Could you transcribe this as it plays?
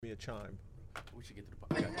Me a chime. We should get to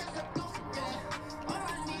the podcast.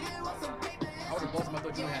 I would have bought some. I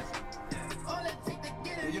thought you had some.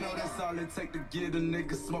 You know that's all it take to get a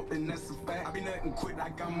nigga smoking, that's a fact. I be nothing quick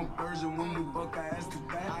like I'm a virgin when new buck I asked to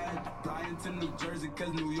back. I had to fly into New Jersey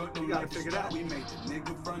cause New York don't like to stop. We made the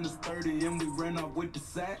nigga from us 30 and we ran off with the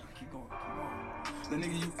sack. Keep going, keep going. The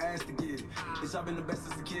nigga you asked to get it. Bitch, I been the best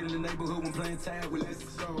as a kid in the neighborhood when playing tag with less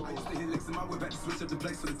show. I used to hit licks in my whip, had to switch up the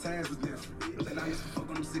place so the tags was different. And I used to fuck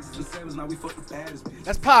on them 6s and 7s, now we fuck the baddest bitch.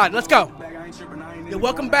 That's pod. Let's go. Yeah,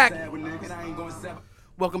 welcome back.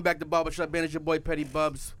 Welcome back to Barbershop Band. It's your boy Petty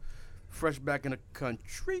Bubs. Fresh back in the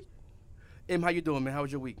country. How you doing, man? How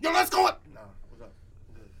was your week? Yo, let's go. Nah, what's up?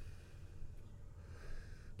 Good.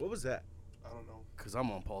 What was that? I don't know. Cause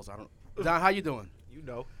I'm on pulse. I don't. Don, how you doing? You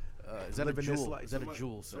know. Is that a Living this jewel? life. Is that a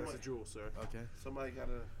jewel, sir? That's a jewel, sir. Okay. Somebody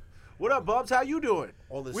gotta. What up, Bubs? How you doing?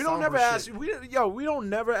 All this We don't somber never ask. shit. We don't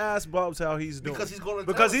never ask Bubs how he's doing Because he's gonna.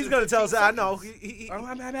 because he's gonna tell us. I know.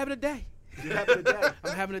 I'm having a day. You're having a day.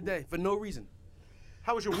 I'm having a day for no reason.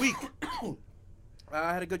 How was your week?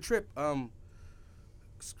 I had a good trip.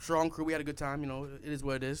 Strong crew. We had a good time. You know, it is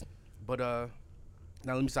what it is. But now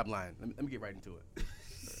let me stop lying. Let me get right into it.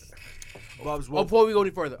 Bubs, Before we go any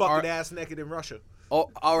further, bucket ass naked in Russia.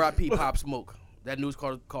 R.I.P. Pop Smoke. That news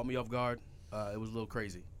caught me off guard. It was a little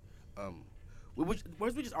crazy.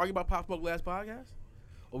 Was we just argue about Pop Smoke last podcast,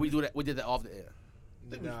 or we did that off the air?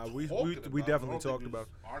 Nah, we definitely talked about.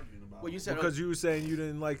 Arguing about. Well, you said Because you were saying you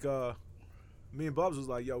didn't like. Me and Bubs was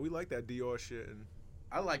like, yo, we like that Dior shit, and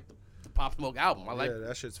I liked the Pop Smoke album. I liked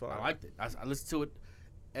that shit's fire. I liked it. I listened to it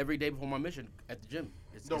every day before my mission at the gym.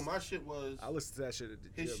 My shit was. I listened to that shit at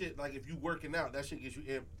the His gym. shit, like if you working out, that shit gets you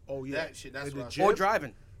in. Oh yeah, That shit, that's In the what I gym? or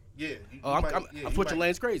driving. Yeah. I'm switching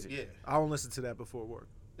lanes crazy. Yeah. I don't listen to that before work.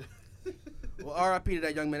 Well, R.I.P. to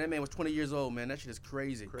that young man. That man was 20 years old, man. That shit is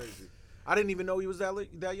crazy. Crazy. I didn't even know he was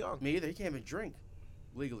that young. Me either. He can't even drink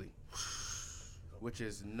legally, which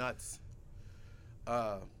is nuts.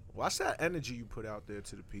 Watch that energy you put out there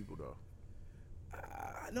to the people, though.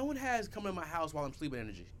 No one has come in my house while I'm sleeping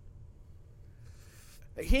energy.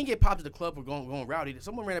 Like, he didn't get popped at the club for going rowdy.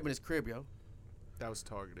 Someone ran up in his crib, yo. That was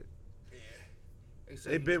targeted. Yeah.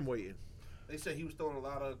 They've been waiting. They said he was throwing a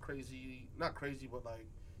lot of crazy, not crazy, but like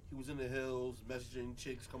he was in the hills messaging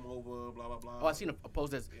chicks come over, blah blah blah. Oh, I seen a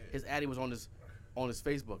post that his addy was on his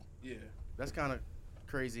Facebook. Yeah. That's kind of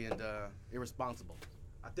crazy and irresponsible.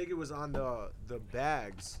 I think it was on the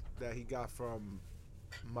bags that he got from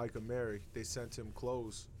Mike and Mary. They sent him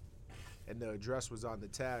clothes, and the address was on the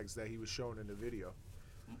tags that he was showing in the video.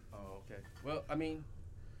 Oh, okay. Well, I mean,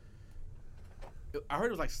 I heard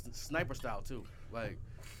it was like sniper style too. Like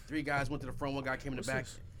 3 guys went to the front, 1 guy came in the back.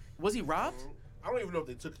 This? Was he robbed? I don't even know if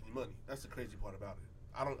they took any money. That's the crazy part about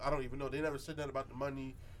it. I don't even know. They never said nothing about the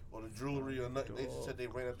money or the jewelry or nothing. They just said they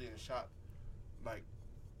ran up there and shot like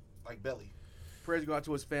Belly. Prayers go out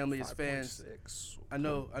to his family, his fans. 5.6. I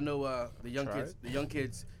know. The young Try kids. it. The young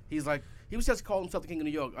kids. He was just calling himself the king of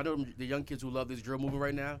New York. I know the young kids who love this drill movement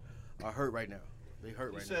right now are hurt right now. They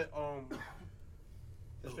hurt He right said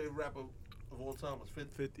his favorite rapper of all time was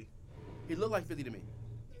 50. 50. now. He looked like 50 to me.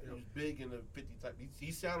 He was big in the 50 type.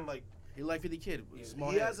 He sounded like He like 50 kid. Yeah.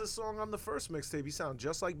 Small He head. has a song on the first mixtape. He sounds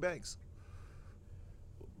just like Banks.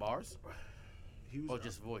 Bars He was, or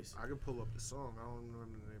just voice. I can pull up the song. I don't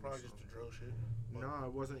remember the name probably of the just song. the drill shit. But No,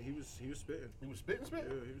 it wasn't. He was spitting. he was spitting. Yeah,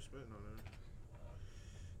 he was spitting on it.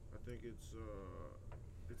 I think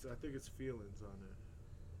I think it's feelings on it.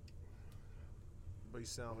 But he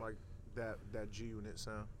sound like that G Unit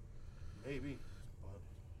sound. Maybe.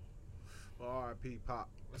 R.I.P. Pop.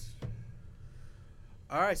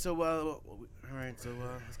 All right, so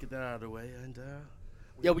let's get that out of the way.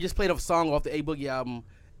 And we just played a song off the A Boogie album,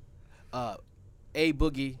 A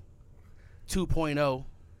Boogie 2.0.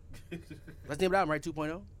 That's the name of the album, right?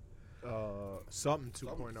 2.0. Something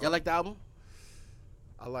 2.0. Y'all like the album?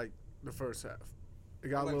 I like the first half. It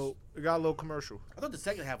got a little commercial. I thought the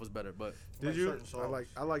second half was better, but Did like you? certain songs.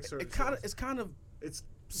 I like certain. it's kind of it's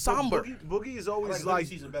somber. Boogie is I always like like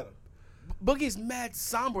season better. Boogie's mad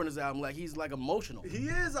somber in his album. Like he's like emotional. he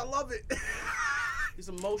is. I love it. He's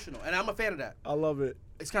emotional, and I'm a fan of that. I love it.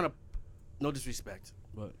 It's kind of no disrespect,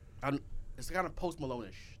 but it's kind of Post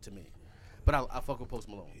Malone-ish to me. But I fuck with Post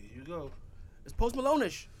Malone. Here you go. It's Post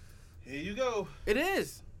Malone-ish. Here you go. It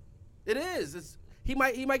is. It is. He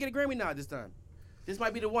might get a Grammy nod this time. This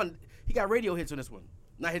might be the one. He got radio hits on this one.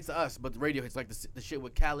 Not hits to us, but the radio hits like the shit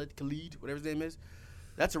with Khaled, whatever his name is.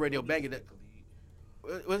 That's a radio banger.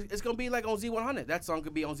 It's gonna be like on Z100. That song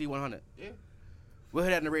could be on Z100. Yeah. We'll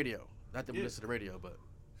hear that in the radio. Not that we listen to the radio, but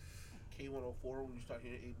K104 when you start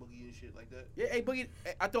hearing A Boogie and shit like that? Yeah, hey Boogie.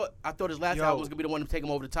 I thought his last Yo. album was gonna be the one to take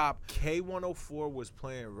him over the top. K104 was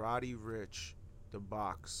playing Roddy Ricch, The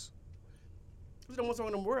Box. It was the one song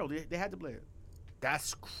in the world. They had to play it.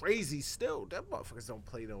 That's crazy still. That motherfuckers don't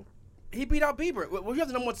play them. He beat out Bieber. When you have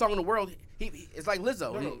the number one song in the world, it's like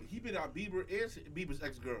Lizzo. No, he beat out Bieber and Bieber's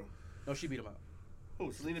ex-girl. No, she beat him out.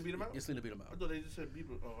 Who, Selena beat him out? Yeah, Selena beat him I out. thought they just said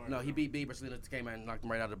Bieber. Oh, all right, No, he beat Bieber. Selena came out and knocked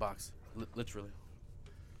him right out of the box. Literally.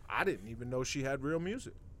 I didn't even know she had real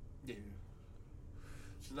music. Yeah.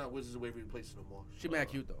 She's not Wizards of Waverly Place no more. She mad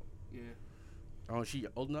cute though. Yeah. Oh, she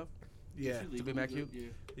old enough? Yeah, She To be mad cute? Yeah.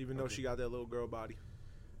 even though she got that little girl body.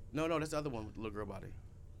 No, that's the other one with the little girl body.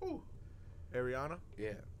 Ooh. Ariana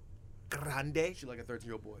Yeah. Grande. She like a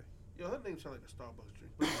 13-year-old boy. Yo, her name sound like a Starbucks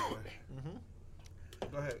drink. But anyway.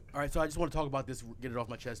 Go ahead. All right, so I just want to talk about this, get it off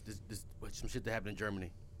my chest. This some shit that happened in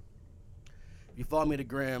Germany. If you follow me to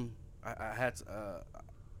Graham, I had some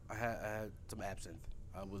absinthe.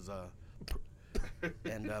 I was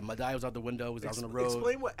and my dad was out the window. I was on the road.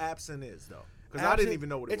 Explain what absinthe is, though, because I didn't even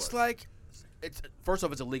know what it was. It's like, it's first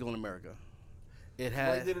off, it's illegal in America. It Right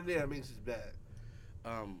has, then and there, it means it's bad.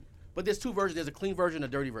 but there's two versions. There's a clean version, and a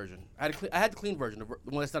dirty version. I had the clean version, the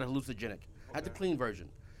one that's not hallucinogenic. I had the clean version.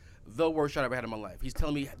 The worst shot I ever had in my life. He's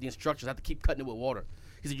telling me the instructions. I have to keep cutting it with water.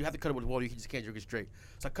 He said you have to cut it with water. You just can't drink it straight.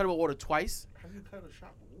 So I cut it with water twice. How do you cut a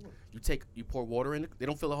shot with water? You pour water in it. They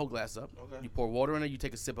don't fill the whole glass up. Okay. You pour water in it. You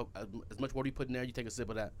take a sip of as much water you put in there. You take a sip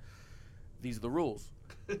of that. These are the rules.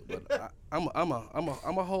 But I'm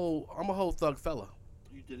a whole thug fella.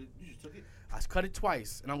 You did it. You just took it. I cut it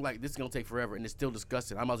twice, and I'm like, this is gonna take forever, and it's still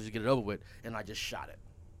disgusting. I might as well just get it over with, and I just shot it.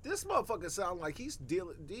 This motherfucker sound like he's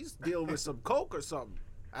dealing with some coke or something.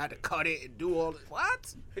 I had to cut it and do all this.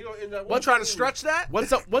 What? He gonna end up. What, trying to stretch that? Once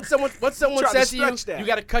someone Trying to says to you, stretch that. you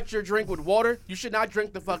got to cut your drink with water. You should not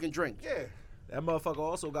drink the fucking drink. Yeah. That motherfucker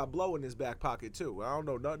also got blow in his back pocket, too. I don't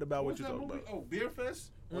know nothing about what What's you're that talking movie? about. Oh, Beer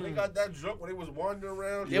Fest? When they got that drunk, when they was wandering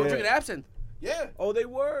around. They were Yeah. drinking absinthe. Yeah. Oh, they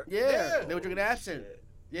were? Yeah, they were drinking absinthe.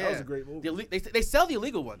 Yeah, That was a great movie. They sell the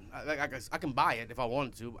illegal one. I can buy it if I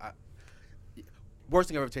wanted to. Worst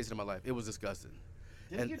thing I ever tasted in my life. It was disgusting.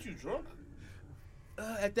 Did it get you drunk?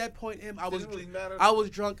 At that point, I was Didn't really matter? I was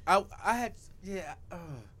drunk. I had I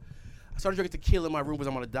started drinking tequila in my room because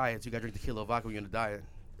I'm on a diet. So you got to drink tequila or vodka when you're on a diet.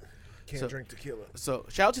 Can't So- drink tequila. So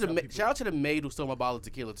shout out to the maid who stole my bottle of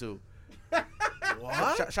tequila too.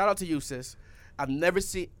 What? Shout out to you, sis. I've never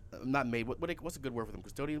seen not maid. What's a good word for them?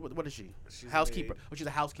 Custodian. What is she? She's a Housekeeper. maid. Oh, she's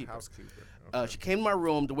a housekeeper. Housekeeper. She came to my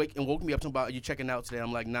room to woke me up talking about, are you checking out today?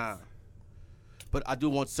 I'm like, nah. But I do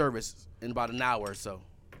want service in about an hour or so.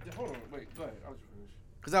 Hold on, wait, go ahead. I'll just finish.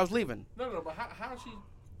 Because I was leaving. No, but how she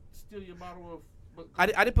steal your bottle of? But, I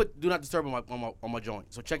didn't put do not disturb on my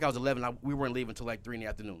joint. So checkout was 11. We weren't leaving until like 3 in the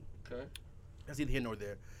afternoon. okay. That's neither here nor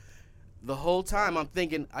there. The whole time I'm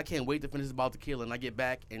thinking, I can't wait to finish this bottle of tequila. And I get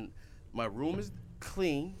back and my room is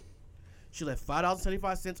clean. She left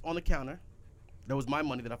 $5.75 on the counter. That was my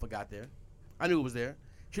money that I forgot there. I knew it was there.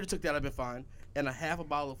 She'd have took that, I'd been fine. And a half a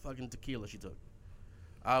bottle of fucking tequila she took.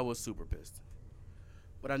 I was super pissed.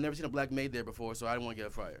 But I've never seen a black maid there before, so I didn't want to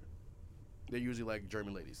get her fired. They're usually like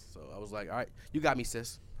German ladies. So I was like, all right, you got me,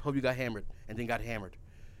 sis. Hope you got hammered. And then got hammered.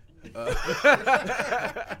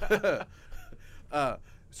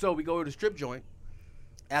 So we go to the strip joint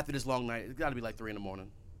after this long night. It's got to be like 3 in the morning.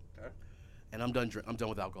 Okay. And I'm done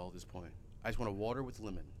with alcohol at this point. I just want a water with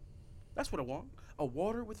lemon. That's what I want. A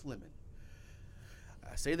water with lemon.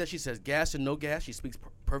 I say that she says gas and no gas. She speaks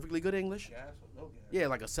perfectly good English. Gas or no gas? Yeah,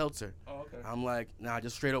 like a seltzer. Oh, okay. I'm like, nah,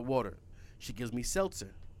 just straight up water. She gives me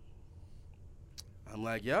seltzer. I'm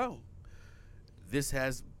like, yo, this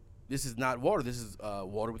is not water. This is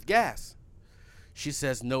water with gas. She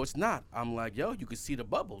says, no, it's not. I'm like, yo, you can see the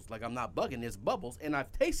bubbles. Like, I'm not bugging. There's bubbles, and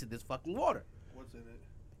I've tasted this fucking water. What's in it?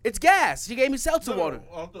 It's gas. She gave me seltzer water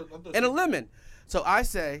I thought and a lemon. So I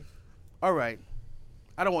say, all right,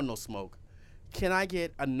 I don't want no smoke. Can I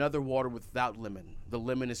get another water without lemon? The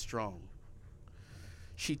lemon is strong.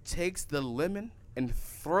 She takes the lemon and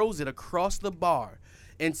throws it across the bar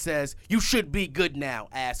and says, you should be good now,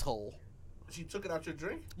 asshole. She took it out your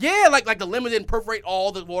drink? Yeah, like the lemon didn't perforate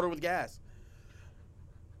all the water with gas.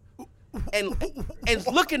 And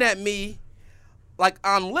looking at me like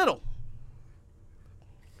I'm little.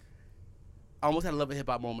 I almost had a Love and Hip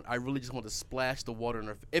Hop moment. I really just wanted to splash the water in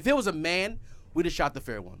her face. If it was a man, we'd have shot the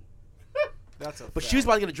fair one. That's a But she was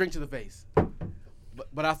about to get a drink to the face.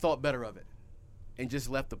 But I thought better of it and just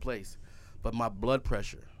left the place. But my blood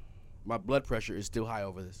pressure is still high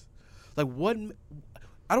over this. Like what?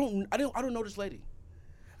 I don't know this lady.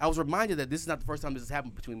 I was reminded that this is not the first time this has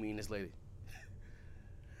happened between me and this lady.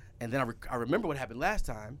 And then I remember what happened last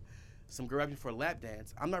time. some girl asking for a lap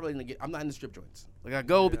dance, I'm not I'm not in the strip joints. Like I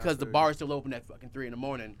go because the bar is still open at fucking 3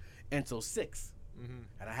 a.m. until 6.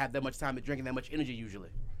 And I have that much time to drink and that much energy usually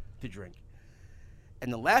to drink.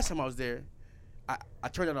 And the last time I was there, I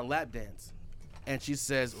turned on a lap dance, and she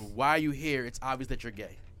says, "Why are you here? It's obvious that you're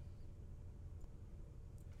gay."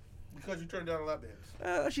 Because you turned down a lap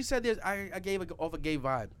dance. She said I gave off a gay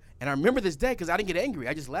vibe. And I remember this day because I didn't get angry.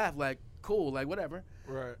 I just laughed like, cool, like whatever.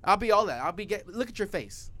 Right. I'll be all that. I'll be gay. Look at your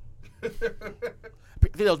face. I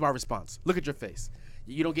think that was my response. Look at your face.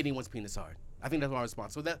 You don't get anyone's penis hard. I think that's my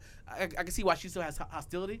response. So that I can see why she still has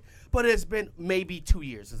hostility. But it's been maybe 2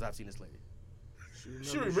 years since I've seen this lady.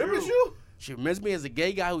 She remembers you? She remembers me as a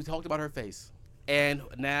gay guy who talked about her face. And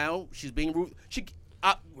now she's being rude.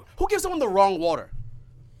 Who gives someone the wrong water?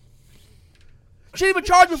 She didn't even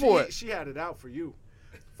charge me for it. She had it out for you.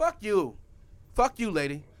 Fuck you. Fuck you,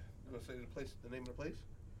 lady. You gonna say the name of the place?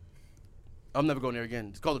 I'm never going there again.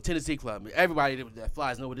 It's called the Tennessee Club. Everybody that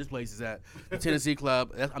flies know where this place is at. The Tennessee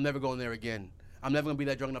Club. I'm never going there again. I'm never going to be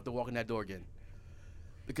that drunk enough to walk in that door again.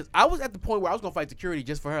 Because I was at the point where I was going to fight security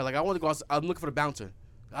just for her. Like, I wanted to go. I'm looking for the bouncer.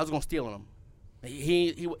 I was going to steal on him.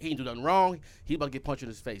 He didn't do nothing wrong. He's about to get punched in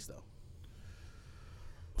his face, though.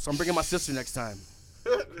 So I'm bringing my sister next time.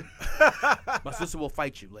 My sister will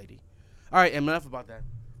fight you, lady. All right, and enough about that.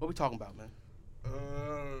 What we talking about, man?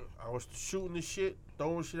 I was shooting the shit,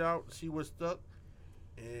 throwing shit out, see what's stuck.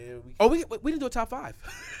 And we didn't do a top 5.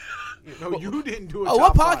 No, you didn't do a top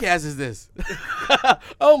top what 5. podcast is this?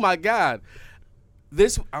 Oh my God.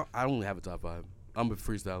 I don't have a top 5. I'm a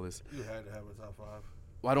freestylist. You had to have a top 5.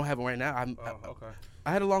 Well, I don't have it right now. Okay.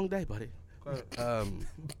 I had a long day, buddy.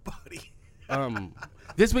 Buddy.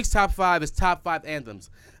 This week's top 5 is top 5 anthems.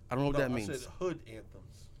 I don't know what that means. I said hood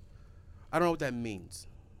anthems. I don't know what that means.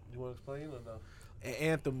 You want to explain or no? An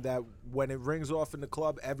anthem that when it rings off in the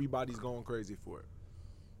club, everybody's going crazy for it.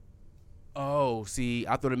 Oh, see,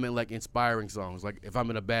 I thought it meant like inspiring songs. Like if I'm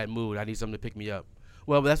in a bad mood, I need something to pick me up.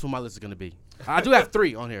 Well, that's what my list is gonna be. I do have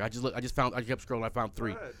 3 on here. I kept scrolling. I found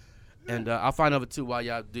 3, and I'll find another 2 while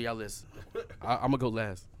y'all do y'all list. I'm gonna go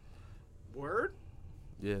last. Word?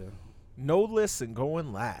 Yeah. No list and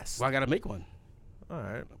going last. Well, I gotta make one. All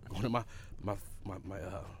right. Going to my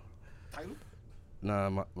Title? Nah,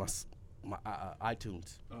 my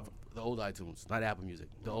iTunes, the old iTunes, not Apple Music,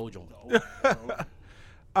 the old joint.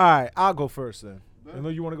 All right, I'll go first then. You know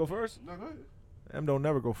you want to go first? No, go ahead. Em don't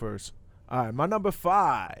never go first. All right, my number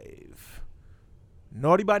 5,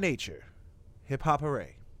 Naughty by Nature, Hip Hop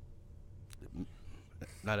Hooray.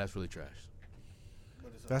 Nah, that's really trash.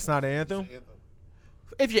 That's not an anthem?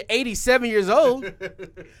 If you're 87 years old,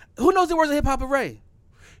 who knows the words of Hip Hop Hooray?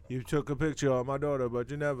 You took a picture of my daughter, but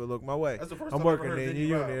you never looked my way. That's the first I'm time I ever working heard in Diddy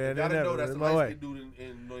your Brown. unit, and You I gotta know never that's looked the my light way. skinned dude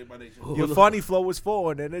in Naughty by Nature. Who- Your funny flow was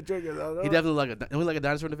forward, and it triggered. He definitely like a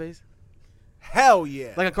dinosaur in the face, Hell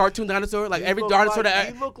yeah. like a cartoon dinosaur, like He every looked dinosaur like-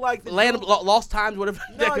 that he looked like the Land dude- Lost Times, whatever.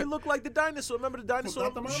 No, he looked like the dinosaur. Remember the dinosaur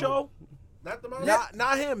Not the mama? show? Not the mom?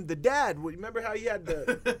 Not him, the dad. Remember how he had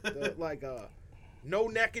the like no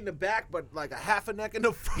neck in the back, but like a half a neck in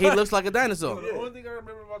the front? He looks like a dinosaur. The only thing I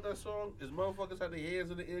remember about that song is motherfuckers had their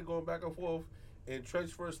hands in the air going back and forth. And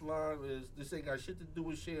Trent's first line is, "This ain't got shit to do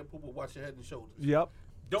with shampoo, but watch your head and shoulders." Yep.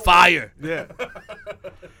 Don't Fire. Yeah.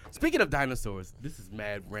 Speaking of dinosaurs, this is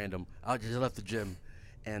mad random. I just left the gym,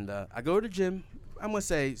 and I go to the gym. I'm gonna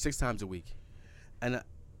say 6 times a week, and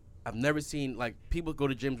I've never seen like people go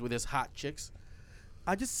to gyms where there's hot chicks.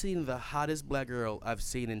 I just seen the hottest black girl I've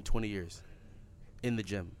seen in 20 years in the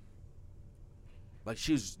gym. Like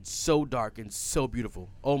she was so dark and so beautiful.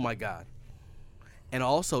 Oh my God. And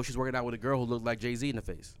also, she's working out with a girl who looked like Jay-Z in the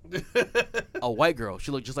face. A white girl. She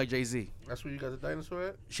looked just like Jay-Z. That's where you got the dinosaur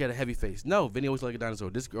at? She had a heavy face. No, Vinny always looked like a dinosaur.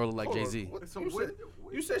 This girl looked like Hold on. Jay-Z. What,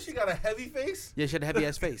 you said she got a heavy face? Yeah, she had a heavy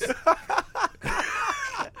ass face.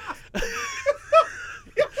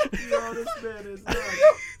 Yo, this man is nuts.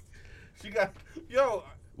 She got, yo,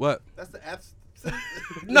 What? that's the abs.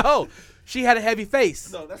 No, she had a heavy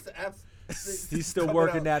face. No, that's the abs. He's still coming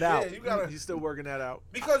working that out. Yeah, you gotta, He's still working that out.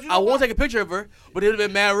 because you know I why? won't take a picture of her, but it would have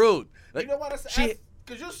been mad rude. Like, You know why that's the she-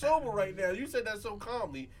 Because you're sober right now. You said that so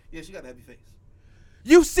calmly. Yeah, she got a heavy face.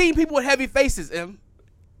 You've seen people with heavy faces, Em.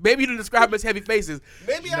 Maybe you didn't describe them as heavy faces.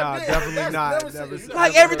 Maybe Nah, I did. definitely That's not. Never Never seen it. seen You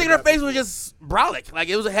Like never everything in heard her that face was before. just brolic. Like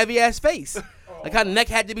it was a heavy ass face. Like her neck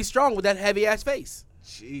had to be strong with that heavy ass face.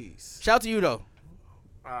 Jeez. Shout out to you though.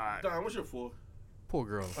 All right. Don, what's your 4? Poor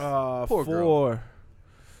girl. Four. Poor girl.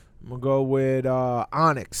 I'm gonna go with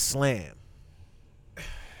Onyx Slam. Do,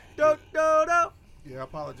 do, do. Yeah, I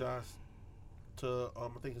apologize to I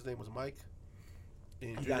think his name was Mike in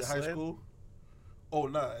He junior got high slammed? school. Oh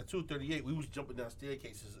nah, at 238 we was jumping down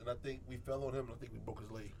staircases and I think we fell on him and I think we broke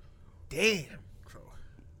his leg. Damn. So,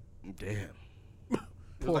 Damn. it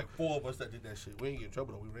was like 4 of us that did that shit. We ain't get in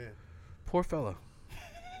trouble though. We ran. Poor fella.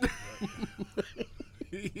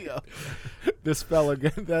 Yeah. This fella,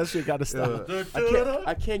 that shit got to stop.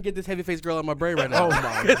 I can't get this heavy faced girl on my brain right now. Oh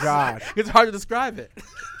my god. It's hard to describe it.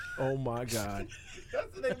 Oh my god.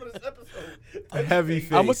 That's the name of this episode. A heavy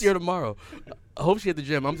face. I'm gonna see her tomorrow. I hope she at the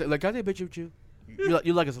gym. I'm saying, like, can I take a picture with you?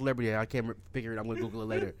 You like a celebrity. I can't figure it. I'm gonna Google it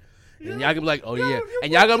later. And y'all gonna be like, oh yeah.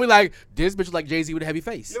 And y'all gonna be like, this bitch like Jay-Z with a heavy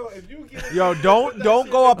face. Yo, if you get Yo, don't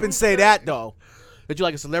go up and say that though. That you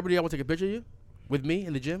like a celebrity? I want to take a picture of you with me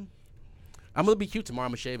in the gym. I'm gonna be cute tomorrow.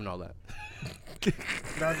 I'm gonna shave and all that.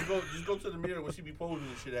 Nah, just go to the mirror when she be posing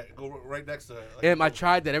and shit at. Go right next to her. Like, And I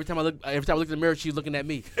tried that. Every time I look in the mirror, she's looking at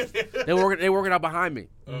me. They were working out behind me.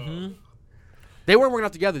 They weren't working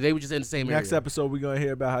out together. They were just in the same Next area. episode, we're gonna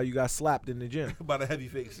hear about how you got slapped in the gym by the heavy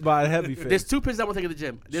face. by a heavy face. There's 2 pictures I want to take at the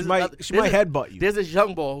gym. She might headbutt you. There's this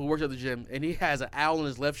young boy who works at the gym, and he has an owl on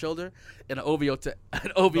his left shoulder and an OVO.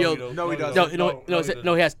 No, he doesn't.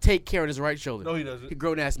 No, he has take care on his right shoulder. No, he doesn't. He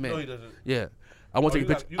grown ass man. No, he doesn't. Yeah, I want to take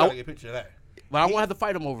a picture. You gotta get a picture of that. But I won't have to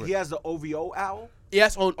fight him over He it. has the OVO owl.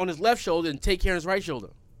 Yes, on his left shoulder and take care on his right shoulder.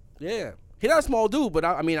 Yeah, he's not a small dude, but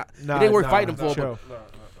I mean, Nah, it ain't worth nah, fighting him for. chill.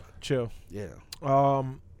 But Chill. yeah,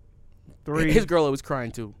 3. his girl was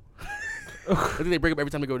crying too. I think they break up every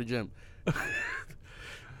time they go to the gym.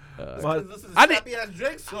 But- This is I need- happy ass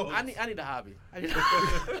Drake song. I need a hobby.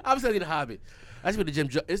 I'm saying I need a hobby. I just went to the gym.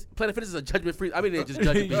 Planet Fitness is a judgment free. I mean, they're just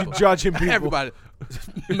judging people. Judging people. Everybody.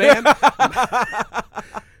 Man.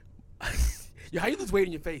 Yo, how you lose weight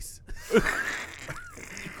in your face?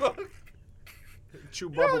 Chew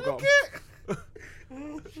bubble gum.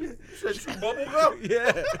 You said chew bubble gum?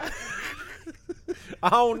 Yeah. I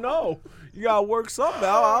don't know. You gotta work something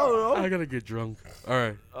out. I don't know. I gotta get drunk. All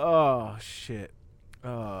right. Oh shit. You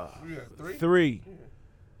got 3? 3.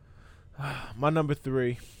 My number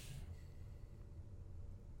 3.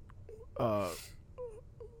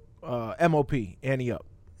 MOP, Annie Up.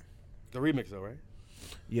 The remix though, right?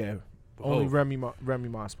 Yeah. Oh. Only Remy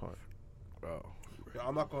Moss part. Oh. Yo,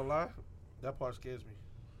 I'm not gonna lie. That part scares me.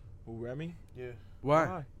 Who, Remy? Yeah.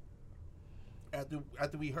 Why?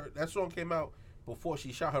 After we heard that song came out before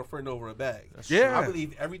she shot her friend over a bag. Yeah. I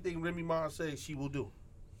believe everything Remy Ma says she will do.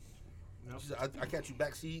 She said, I catch you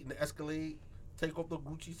backseat in the Escalade, take off the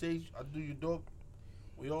Gucci stage, I do your dog.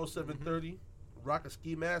 We all 7:30, rock a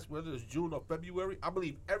ski mask, whether it's June or February. I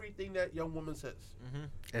believe everything that young woman says.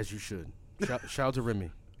 As you should. Shout out to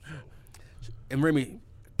Remy. And Remy,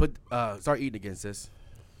 start eating again, sis.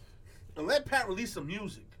 And let Pat release some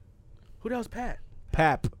music. Who the hell's Pat?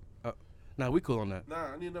 Pap. Nah, we cool on that.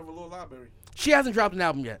 Nah, I need another Lil Library. She hasn't dropped an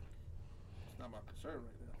album yet. It's not my concern right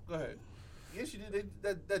now. Go ahead. Yeah, she did.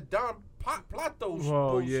 That Don Plato.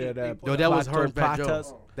 Oh, bullshit yeah, they that. put Yo, out. that was her and Fat Platos.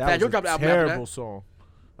 Joe. That Fat Joe was dropped a an album after terrible that. song.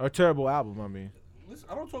 A terrible album, I mean. Listen,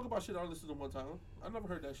 I don't talk about shit I listen to one time. I never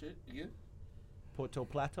heard that shit again. Porto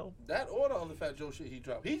Plato? That or the other Fat Joe shit he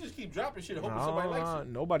dropped. He just keep dropping shit and hoping somebody likes it.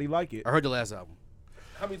 Nobody like it. I heard the last album.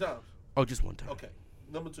 How many times? Oh, just one time. Okay.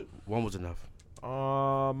 Number 2. One was enough.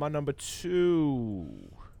 My number 2.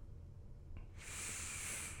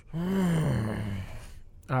 All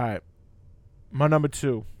right. My number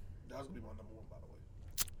 2. That was going to be my number 1, by the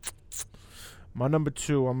way. My number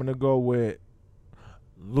 2, I'm going to go with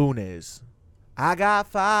Lunes. I got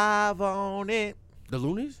 5 on it. The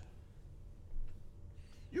Loonies?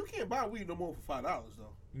 You can't buy weed no more for $5, though.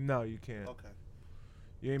 No, you can't. Okay.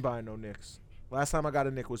 You ain't buying no Nicks. Last time I got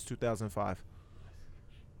a Nick was 2005.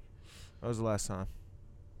 That was the last time.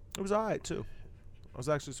 It was all right, too. I was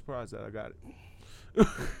actually surprised that I got it.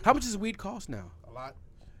 How much does weed cost now? A lot.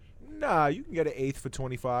 Nah, you can get an eighth for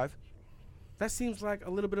 25. That seems like a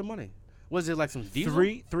little bit of money. Was it like some diesel?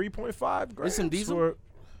 3.5 grams. some diesel? for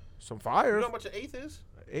some fire. You know how much an eighth is?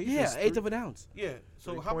 Eighth Yeah, is eighth of an ounce. Yeah.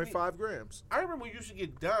 So how many? 3.5 grams. I remember we used to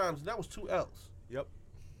get dimes, and that was 2 L's. Yep.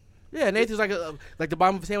 Yeah, an eighth is like like the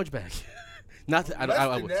bottom of a sandwich bag. Not that,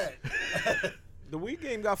 Less than that. The weed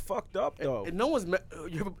game got fucked up, though. And no one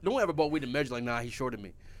ever bought weed to measure like, nah, he shorted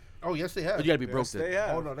me. Oh, yes, they have. But you gotta be broke Yes, then. they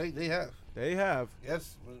have. Oh, no, they have. They have.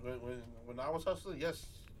 Yes. When I was hustling, yes.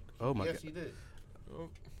 Oh my yes, god. he did.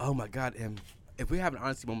 Oh my god. And if we have an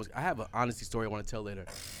honesty moment, I have an honesty story I want to tell later.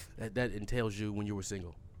 That entails you when you were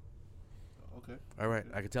single. Okay. All right,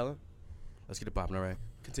 I can tell it. Let's get it popping. All right,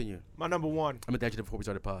 continue. My number 1, I'm gonna before we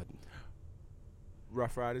start the pod.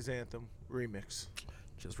 Rough Riders Anthem remix.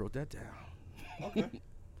 Just wrote that down. Okay. I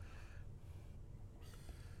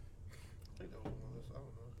think that was one of those, I don't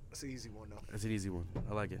know. That's an easy one, though. That's an easy one.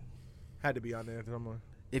 I like it. Had to be on there.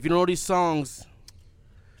 If you don't know these songs,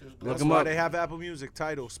 Just Look That's 'em why up. they have Apple Music,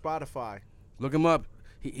 Tidal, Spotify. look them up.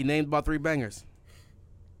 He named about 3 bangers.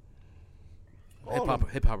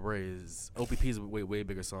 Hip Hop Ray is OPP's a way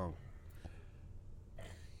bigger song.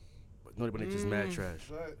 But nobody just mad trash.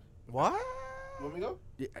 What? You want me to go?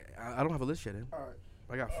 Yeah, I don't have a list yet. All right.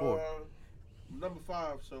 I got 4. Number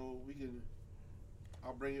 5, so we can.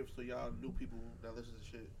 I'll bring it so y'all new people that listen to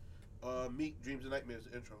shit. Meek, Dreams and Nightmares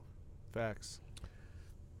intro. Facts.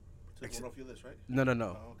 Took one off your list, right? No.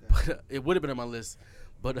 Oh, okay. It would have been on my list,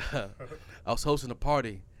 but I was hosting a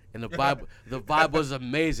party and the vibe was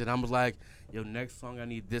amazing. I was like, yo, next song I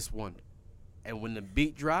need this one, and when the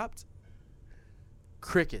beat dropped,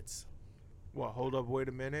 crickets. What? Hold up. Wait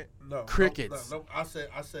a minute. No. Crickets. No. I said,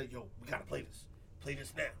 yo, we gotta play this. Play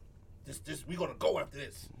this now. This. We gonna go after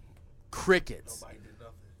this. Crickets. Nobody did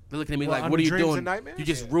nothing. They're looking at me Well, like, on what are you Dreams doing? and Nightmares? You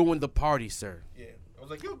just ruined the party, sir. Yeah. I was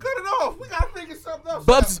like, yo, cut it off. We gotta think of something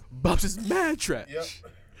else. Bubs is mad trash. Yep.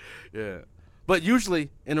 Yeah. But usually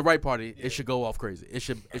in the right party, it should go off crazy. It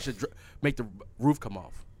should make the roof come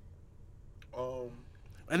off.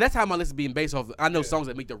 And that's how my list is being based off. I know songs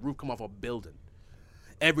that make the roof come off a building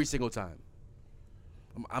every single time.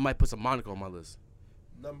 I might put some Monica on my list.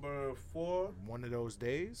 Number 4. One of those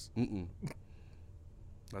days. Mm-mm.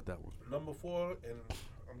 Not that one. Number 4, and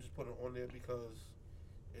I'm just putting it on there because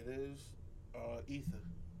it is Ether.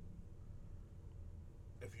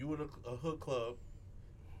 If you in a hood club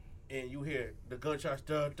and you hear the gunshots,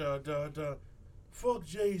 duh, duh, duh, duh, fuck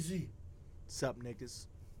Jay-Z. Sup, niggas?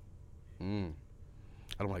 I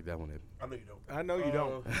don't like that one, Ed. I know you don't. I know you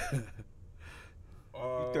don't.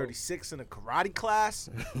 You 36 in a karate class?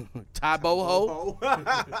 Tybo ho.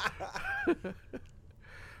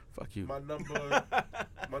 Fuck you. My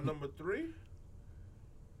number 3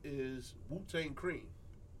 is Wu-Tang Cream.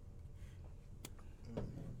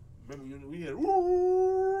 Remember we had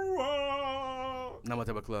Not my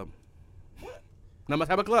type of club. What? Not my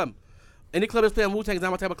type of club. Any club that's playing Wu-Tang is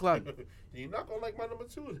not my type of club. You're not gonna like my number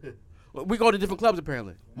 2 then. We go to different clubs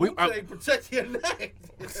apparently. Wu-Tang protect your neck.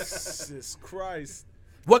 Jesus Christ.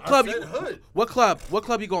 What club? I said hood. What club? What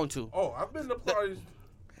club you going to? Oh, I've been to parties.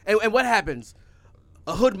 And what happens?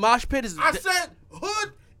 A hood mosh pit is. I said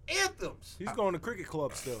hood anthems. He's going to cricket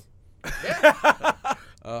club still. I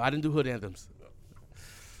didn't do hood anthems.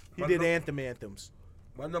 He did anthems.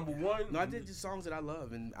 My number 1. No, I did just songs that I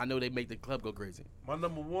love, and I know they make the club go crazy. My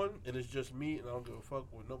number 1, and it's just me, and I don't give a fuck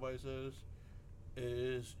what nobody says,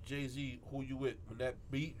 is Jay-Z, Who You With. When that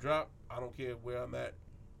beat drop, I don't care where I'm at.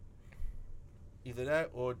 Either that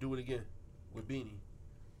or Do It Again with Beanie.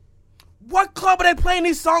 What club are they playing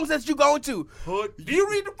these songs that you going to? Hood. Do you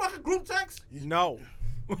read the fucking group text? No.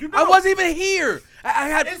 You know. I wasn't even here. I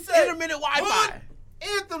had It said intermittent Wi-Fi. hood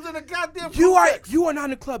anthems in the goddamn You group are text. you are not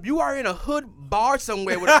in a club. You are in a hood bar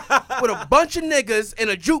somewhere with a bunch of niggas in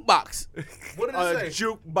a jukebox. What did A it say?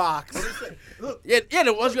 jukebox. What did it say? Look, Yeah,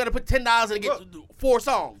 the ones you got to put $10 in to get 4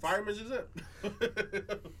 songs. Fireman's exempt.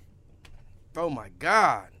 Oh my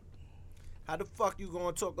God. How the fuck you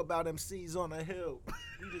gonna talk about MCs on a hill?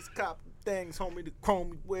 You just cop things, homie, the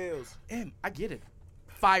chrome wheels. I get it.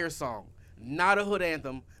 Fire song. Not a hood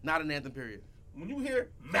anthem. Not an anthem, period. When you hear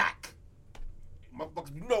Mac,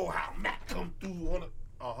 motherfuckers know how Mac come through on it.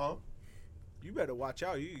 You better watch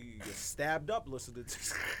out. You get stabbed up listening to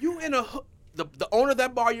You in a hood. The owner of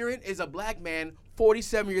that bar you're in is a black man,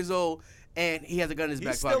 47 years old, and he has a gun in his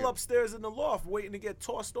back He's pocket. still upstairs in the loft waiting to get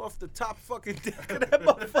tossed off the top fucking deck of that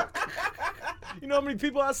motherfucker. You know how many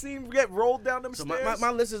people I seen get rolled down them So stairs? my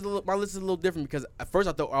list is a little different because at first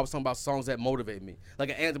I thought I was talking about songs that motivate me, like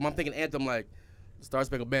an anthem. I'm thinking anthem like Star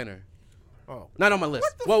Spangled Banner. Oh. Not on my list.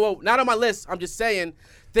 Whoa, not on my list. I'm just saying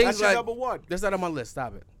things That's your like number 1. that's not on my list.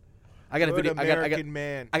 Stop it. I got a Good video. American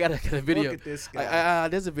man. I got a video. Look at this guy.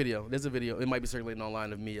 There's a video. It might be circulating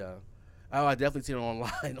online of me. I definitely seen it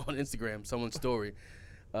online on Instagram. Someone's story.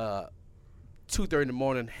 2:30 in the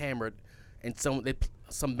morning, hammered, and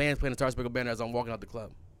some bands playing the Star Spangled Banner as I'm walking out the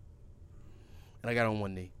club, and I got on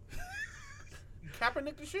one knee. You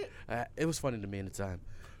Kaepernick the shit? It was funny to me at the time.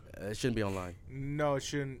 It shouldn't be online. No, it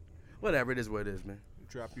shouldn't Whatever, it is what it is, man.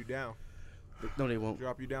 drop you down. No, they won't.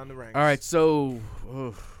 Drop you down the ranks. All right, so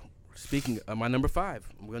speaking of my number 5,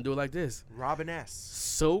 I'm gonna do it like this. Robin S.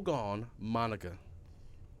 So Gone, Monica.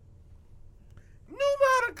 New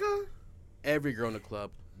Monica. Every girl in the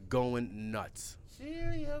club going nuts.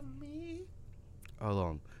 Silly of me. Hold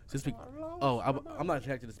on. Since we, I'm not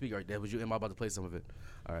connected to speak right there. Was you? Am I about to play some of it?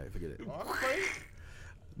 All right, forget it.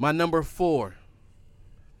 My number 4.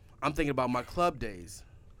 I'm thinking about my club days.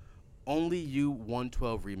 Only You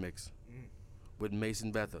 112 remix with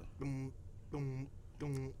Mason Betha. Dum, dum,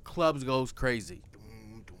 dum, Clubs goes crazy.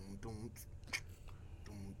 dum, dum, dum,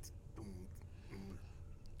 dum, dum, dum.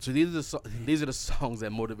 So these are the songs that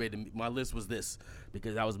motivated me. My list was this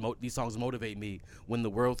because these songs motivate me when the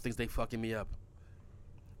world thinks they fucking me up.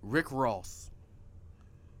 Rick Ross,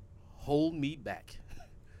 Hold Me Back.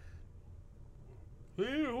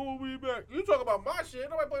 Hey, hold me back. You talk about my shit.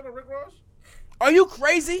 Nobody playing no Rick Ross. Are you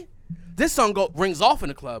crazy? This song rings off in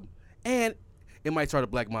the club, and it might start a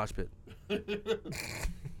black mosh pit.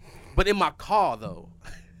 But in my car, though,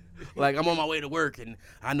 like I'm on my way to work, and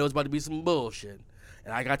I know it's about to be some bullshit.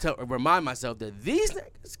 And I got to remind myself that these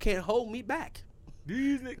niggas can't hold me back.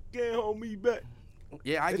 These niggas can't hold me back.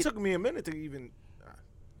 Yeah, It took me a minute to even.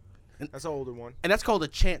 That's an older one. And that's called a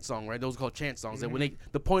chant song, right? Those are called chant songs. And when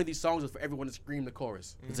the point of these songs is for everyone to scream the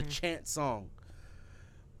chorus. It's a chant song.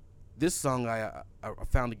 This song I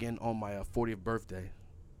found again on my 40th birthday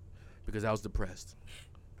because I was depressed.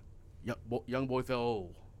 Young boy fell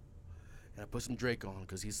old, and I put some Drake on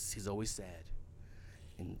because he's always sad.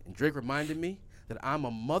 And Drake reminded me that I'm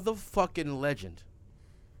a motherfucking legend.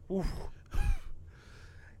 Oof.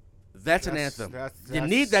 That's an anthem. You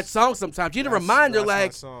need that song sometimes. You need a reminder,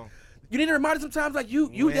 like. You need a reminder sometimes, like you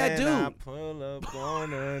that dude. I pull up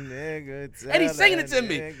on a nigga, and he's singing it to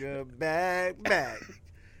me. Nigga back.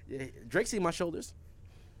 Yeah, Drake see my shoulders.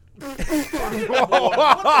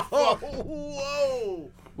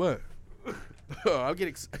 Whoa. What? I'm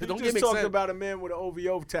getting. Don't You get just me talked excited. about a man with an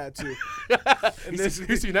OVO tattoo. And You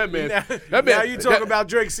seen that man? Now, That man. now you talk about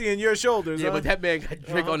Drake seeing your shoulders. Yeah, huh? but that man got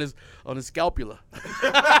Drake on his scapula.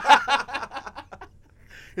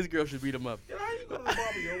 His girl should beat him up. Yeah, how you go to the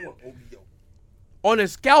barber? Yo, what? OVO. On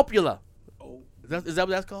his scapula. Oh. Is that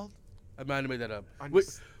what that's called? I might have made that up. On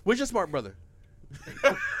Where's your smart brother?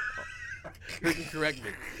 He can correct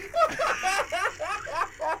me.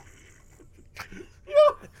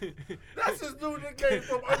 That's his new nickname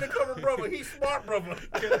from Undercover Brother. He's Smart Brother.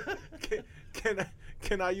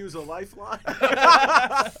 Can I use a lifeline?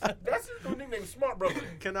 That's his new nickname, Smart Brother.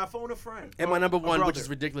 Can I phone a friend? And my number one, which brother. is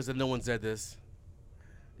ridiculous that no one said this,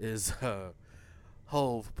 is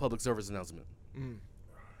Hove public service announcement.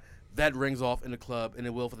 That rings off in the club, and it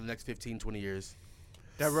will for the next 15, 20 years.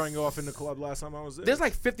 That rang off in the club last time I was there. There's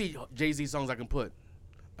like 50 Jay-Z songs I can put.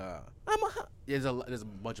 There's a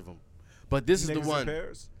bunch of them. But this is Niggas the in one.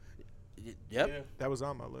 Pairs? Yep. Yeah. That was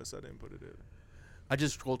on my list. I didn't put it in. I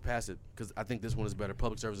just scrolled past it because I think this one is better.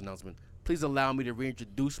 Public service announcement. Please allow me to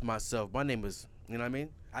reintroduce myself. My name is, you know what I mean?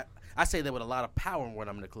 I say that with a lot of power when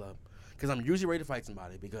I'm in the club because I'm usually ready to fight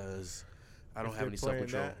somebody because I don't If have any they're playing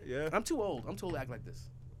self-control. that, yeah. I'm too old. I'm too old to act like this.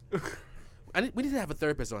 We need to have a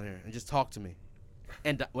therapist on here and just talk to me.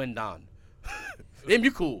 And when Don. Him,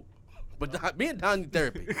 you cool. But Don, me and Don need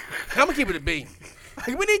therapy. I'm going to keep it a beam.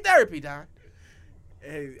 We need therapy, Don.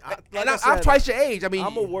 Hey, I'm twice your age. I mean,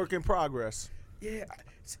 I'm a work in progress. yeah,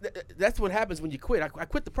 that's what happens when you quit. I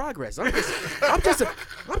quit the progress. I'm just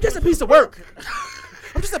a piece of work.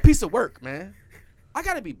 I'm just a piece of work, man. I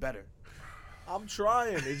gotta be better. I'm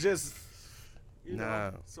trying. It just, you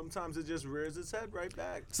Nah. know, sometimes it just rears its head right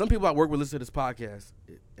back. Some people I work with listen to this podcast,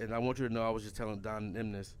 and I want you to know I was just telling Don and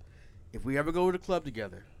them this. If we ever go to the club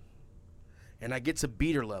together, and I get to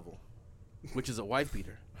beater level, which is a wife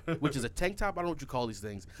beater, which is a tank top. I don't know what you call these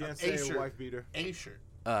things. Can't say A-shirt. a wife beater. A-shirt.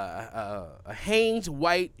 A Hanes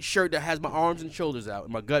white shirt that has my arms and shoulders out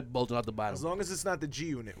and my gut bulging out the As bottom. long as it's not the G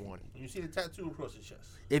Unit one. You see the tattoo across his chest.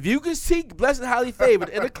 If you can see Blessed and Highly Favored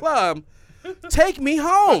in a club, take me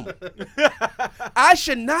home. I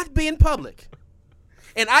should not be in public.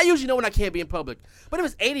 And I usually know when I can't be in public. But if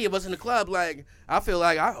it's 80 of us in the club, like, I feel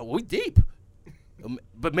like we deep.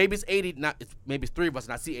 But maybe it's 80, maybe it's 3 of us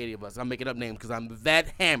and I see 80 of us. I'm making up names because I'm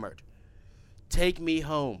that hammered. Take me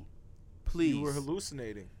home. Please. You were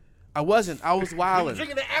hallucinating. I wasn't. I was He was wilding.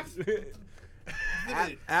 drinking the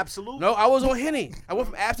Absolutely. No, I was on Henny. I went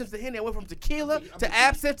from absinthe to Henny. I went from tequila to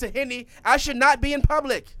absinthe to Henny. I should not be in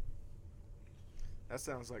public. That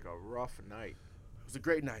sounds like a rough night. It was a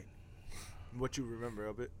great night. What you remember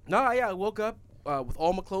of it? No, yeah, I woke up with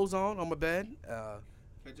all my clothes on my bed.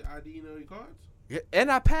 Had your ID and all your cards? Yeah,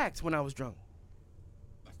 and I packed when I was drunk.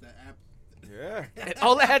 That's that app. Yeah. And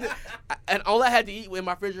all I had to eat in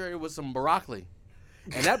my refrigerator was some broccoli.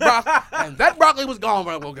 And that broccoli was gone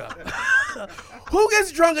when I woke up. Who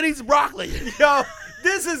gets drunk and eats broccoli? Yo,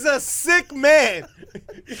 this is a sick man.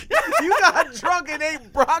 You got drunk and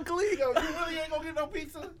ate broccoli? Yo, you really ain't gonna get no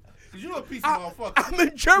pizza? Cause you a pizza motherfucker. I'm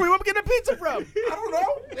in Germany. Where am I getting a pizza from? I don't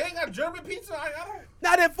know. They ain't got German pizza. I don't.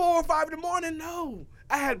 Not at 4 or 5 in the morning. No,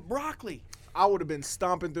 I had broccoli. I would have been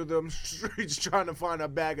stomping through them streets trying to find a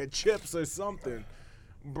bag of chips or something.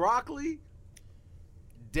 Broccoli?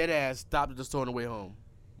 Dead ass stopped at the store on the way home.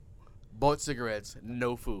 Bought cigarettes,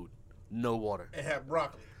 no food, no water. And have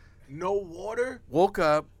broccoli. No water? Woke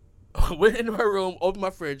up, went into my room, opened my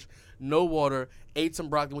fridge, no water, ate some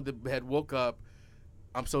broccoli with the bed, woke up.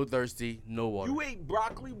 I'm so thirsty, no water. You ate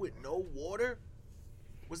broccoli with no water?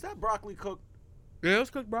 Was that broccoli cooked? Yeah, it was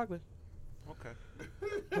cooked broccoli. Okay.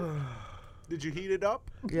 Did you heat it up?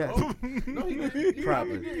 Yeah. No, he didn't.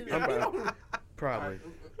 Probably. Probably.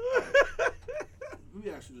 Let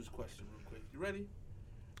me ask you this question real quick. You ready?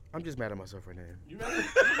 I'm just mad at myself right now. You ready?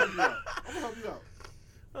 I'm gonna help you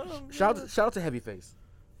out. Shout out to Heavyface.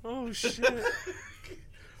 Oh, shit.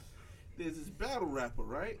 There's this battle rapper,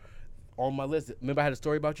 right? On my list. Remember I had a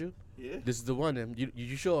story about you? Yeah. This is the one.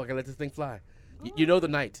 You sure I can let this thing fly? You know the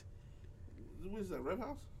night. What is that, Red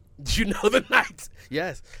House? You know the night.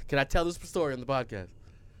 Yes. Can I tell this story on the podcast?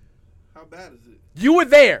 How bad is it? You were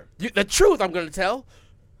there. The truth I'm going to tell.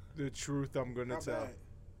 The truth I'm going to How tell. bad?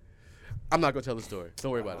 I'm not going to tell the story.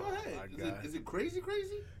 Don't worry about Go it. ahead. Is it crazy?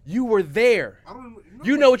 You were there. I don't.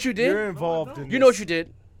 You know what you did? You're involved in You know what you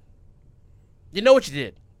did? You know what you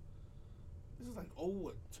did? This is like,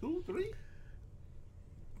 what, 2, 3?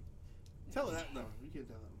 Tell her that. No, you can't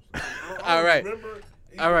tell that. All right. Remember?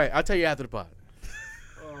 All right. I'll tell you after the pod.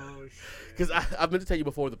 Oh, shit. Because I meant to tell you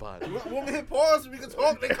before the pod. You want me to hit pause so we can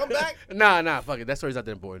talk, then come back? Nah, fuck it. That story's not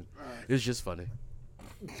that important. All right. It's just funny.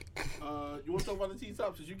 You want to talk about the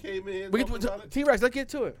T-Top since you came in here? We talking about it? T-Rex, let's get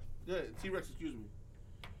to it. Yeah, T-Rex, excuse me.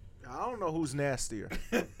 I don't know who's nastier.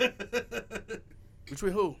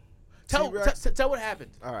 Between who? Tell what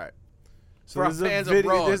happened. All right. So For our fans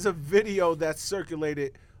abroad. There's a video that's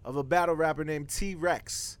circulated of a battle rapper named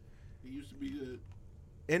T-Rex He used to be good.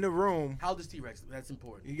 in the room. How does T-Rex? That's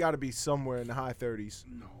important. He got to be somewhere in the high 30s.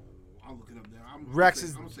 No, I'll look it up now. Rex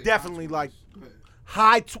is definitely like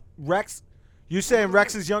Rex. You saying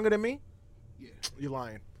Rex is younger than me? Yeah. You're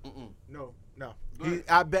lying. Mm-mm. No. Go ahead.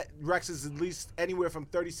 I bet Rex is at least anywhere from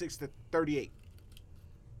 36 to 38,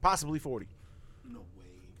 possibly 40. No way.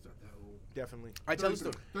 He's not that old. Definitely. I tell the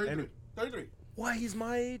story. 33. 33. Why he's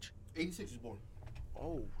my age? 86 is born.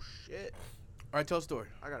 Oh shit! All right, tell the story.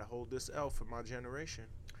 I gotta hold this L for my generation.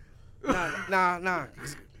 Nah.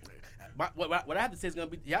 What I have to say is gonna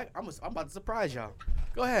be. Yeah, I'm about to surprise y'all.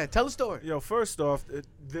 Go ahead, tell the story. Yo, first off,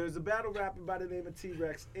 there's a battle rapper by the name of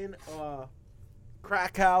T-Rex in a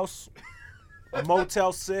crack house, a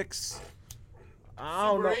Motel 6. I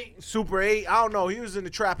don't Super know. 8? Super 8. I don't know. He was in the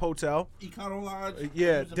Trap Hotel. Econo Lodge.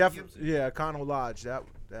 Yeah, He was in definitely. Gibson. Yeah, Econo Lodge.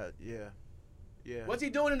 Yeah. What's he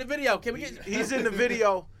doing in the video? Can we get? He's in the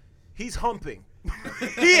video. He's humping.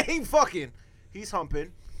 He ain't fucking. He's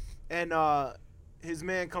humping. And his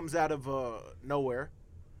man comes out of nowhere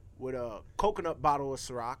with a coconut bottle of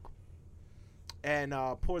Ciroc and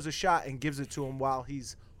pours a shot and gives it to him while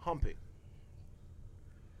he's humping.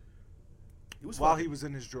 While he was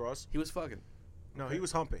in his drawers. He was fucking. No, he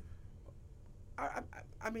was humping.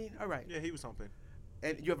 I mean, all right. Yeah, he was humping.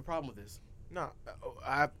 And you have a problem with this? No,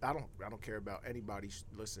 I don't care about anybody.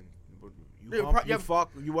 Listen, You you have a hump, you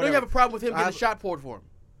fuck, you No, whatever. you have a problem with him I getting a have- shot poured for him.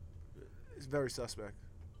 It's very suspect.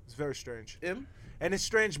 It's very strange. Him? And it's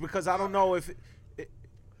strange because I don't know if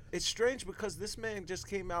it's strange because this man just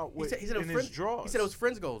came out with He said it was in friends. his drawers. He said it was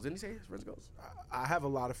friends goals. Didn't he say his friends goals? I have a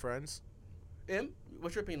lot of friends. Him?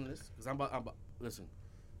 What's your opinion on this? Because I'm about. Listen.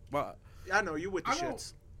 Well, I know you with the I don't-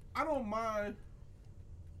 shits. I don't mind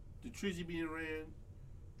the Trizzy being ran.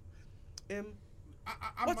 M.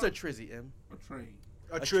 I'm What's not a trizzy, M? a train?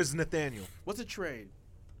 A Triz Nathaniel. What's a trade?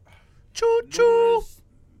 Choo choo. Numerous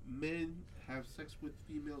men have sex with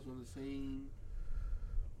females on the same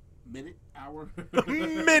minute, hour.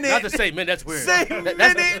 Minute. Not the same, man. That's weird. Same minute.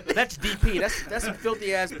 That's DP. That's some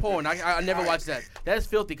filthy ass porn. I never watched that. That is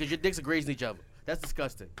filthy because your dicks are grazing each other. That's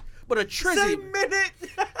disgusting. But a trizzy. Same minute.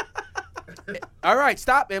 All right,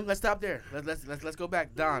 stop, M. Let's stop there. Let's go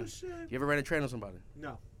back. Don, shit. you ever ran a train on somebody?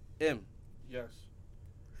 No. M. Yes.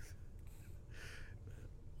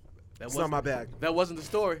 It's not my bag. That wasn't the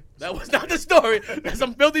story. That was not the story. That's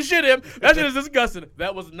some filthy shit, M. That shit is disgusting.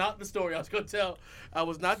 That was not the story I was gonna tell. I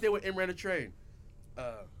was not there when M ran a train.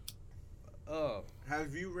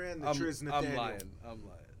 Have you ran the I'm Triz Nathaniel? lying.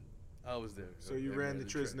 I was there. So you M ran the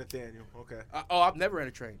Triz train. Nathaniel. Okay. I've never ran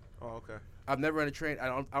a train. Oh, okay. I've never ran a train.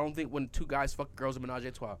 I don't think when two guys fuck girls in Menage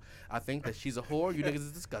a Trois. I think that she's a whore. You niggas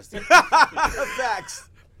is disgusting. Facts.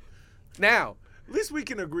 Now, At least we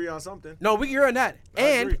can agree on something. no, we can hear on that. I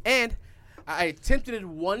agree. And I attempted it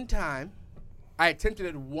one time.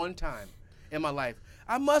 In my life.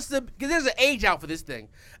 I must have, because there's an age out for this thing.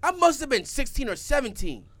 I must have been 16 or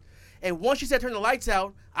 17. And once she said turn the lights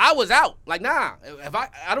out, I was out. Like, nah. If I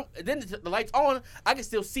don't, then the lights on, I can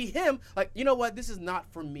still see him. Like, you know what? This is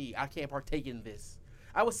not for me. I can't partake in this.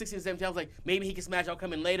 I was 16 or 17. I was like, maybe he can smash. I'll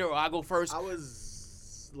come in later, or I'll go first. I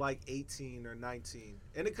was like 18 or 19,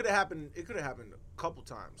 and it could have happened. It could have happened a couple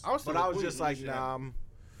times. I was but still I a was queen just when like, this shit nah. happened.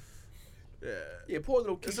 Yeah, poor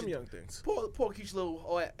little There's Keisha. some young things. Poor Keisha little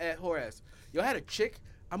whore ass. Yo, I had a chick.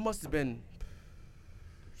 I must have been,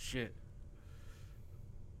 shit.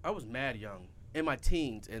 I was mad young, in my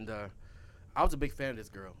teens, and I was a big fan of this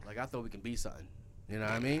girl. Like, I thought we can be something. You know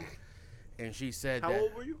what I mean? And she said How that.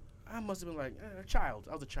 old were you? I must have been like a child.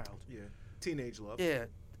 I was a child. Yeah, teenage love. Yeah.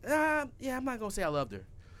 Yeah, I'm not going to say I loved her.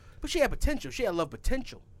 But she had potential. She had love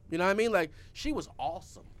potential. You know what I mean? Like, she was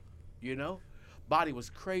awesome. You know? Body was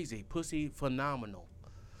crazy. Pussy phenomenal.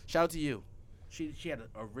 Shout out to you. She had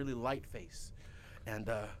a really light face. And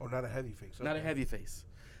Oh, not a heavy face. not a okay. heavy face.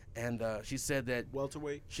 And she said that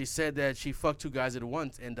Welterweight. she fucked 2 guys at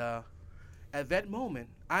once. And at that moment,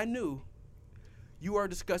 I knew you are a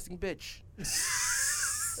disgusting bitch.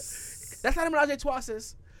 That's not a menage a trois,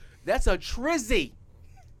 sis. That's a trizzy.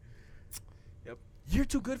 Yep. You're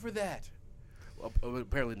too good for that. Well,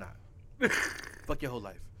 apparently not. Fuck your whole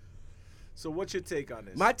life. So what's your take on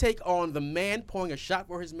this? My take on the man pouring a shot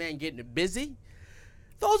for his man getting busy,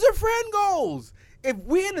 those are friend goals. If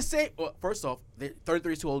we in the same, well, first off,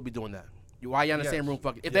 33 is too old to be doing that. Why you in the Yes. same room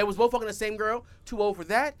fucking? If they was both fucking the same girl, too old for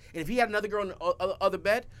that. And if he had another girl in the other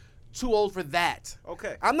bed, too old for that.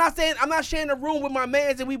 Okay. I'm not sharing a room with my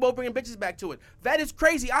mans and we both bringing bitches back to it. That is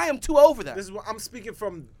crazy. I am too old for that. This is what I'm speaking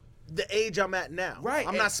from the age I'm at now. Right. I'm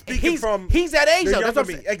And not speaking from. He's that age the though. That's what I'm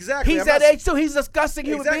younger me. saying. Exactly. He's I'm that not- age too. He's a disgusting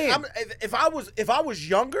human Exactly. being. If I was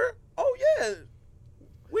younger, oh yeah,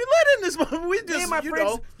 we lit in this. We just Me and my you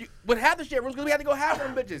friends know. would have to share rooms because we had to go half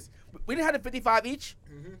of them bitches. We didn't have the 55 each.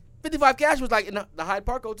 55 cash was like in the Hyde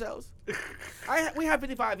Park hotels. We had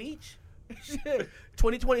 55 each. Shit.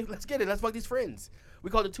 2020, let's get it. Let's fuck these friends. We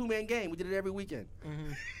called it a 2-man game. We did it every weekend.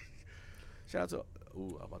 Shout out to,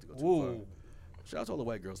 ooh, I'm about to go too far. Shout out to all the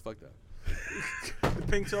white girls. Fuck that. The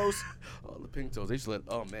pink toes. All the pink toes. They used to let.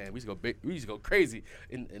 Oh man, we used to go big. We used to go crazy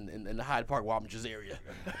in the Hyde Park Wapengers area.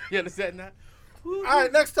 You understand that? All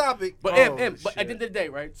right, next topic. But Oh, but at the end shit. of the day,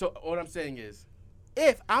 right? So what I'm saying is,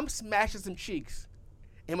 if I'm smashing some cheeks,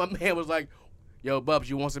 and my man was like, "Yo, Bubs,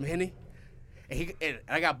 you want some Henny?" And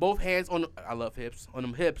I got both hands on. I love hips on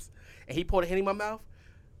them hips, and he poured a Henny in my mouth.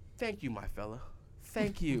 Thank you, my fella.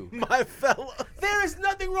 Thank you. My fella. There is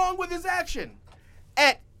nothing wrong with this action.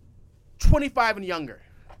 At 25 and younger,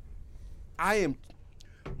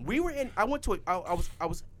 we were in. I went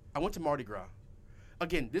to Mardi Gras.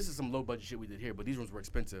 Again, this is some low budget shit we did here, but these rooms were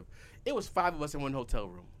expensive. It was 5 of us in one hotel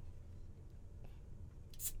room.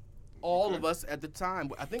 All of us at the time.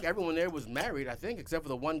 I think everyone there was married, I think, except for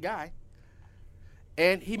the one guy.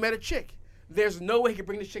 And he met a chick. There's no way he could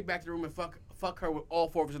bring this chick back to the room and fuck her with all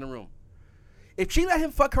 4 of us in the room. If she let him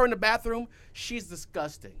fuck her in the bathroom, she's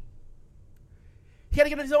disgusting. He had to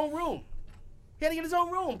get his own room.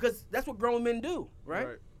 Because that's what grown men do, right?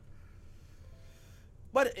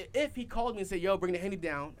 But if he called me and said, "Yo, bring the Henny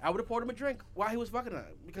down," I would have poured him a drink while he was fucking her,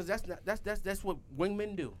 because that's what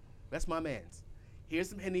wingmen do. That's my man's. Here's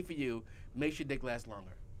some Henny for you. Make your dick last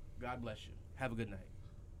longer. God bless you. Have a good night.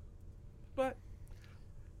 But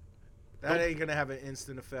That ain't gonna have an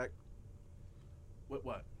instant effect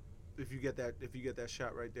what? if you get that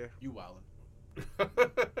shot right there. You wildin'.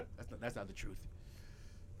 That's not the truth.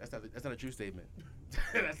 That's not a true statement.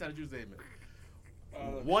 That's not a true statement.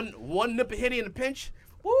 One nip of Henny in a pinch.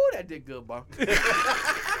 Woo, that did good, bro.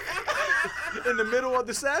 In the middle of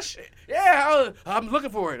the sesh. Yeah, I'm looking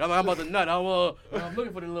for it. I'm about to nut. I'm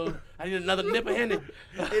looking for the little. I need another nip of Henny.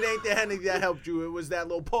 It ain't the Henny that helped you. It was that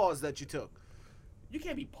little pause that you took. You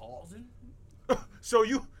can't be pausing. So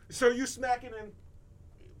you smacking and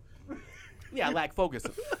Yeah, I lack focus.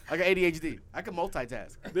 I got ADHD. I can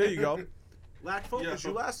multitask. there you go. Lack focus. Yeah.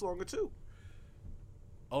 You last longer too.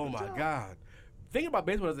 Oh my job. God. Thinking about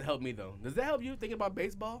baseball doesn't help me though. Does that help you thinking about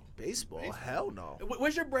baseball? Baseball? Hell no.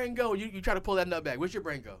 Where's your brain go? You try to pull that nut back. Where's your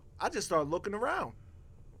brain go? I just started looking around.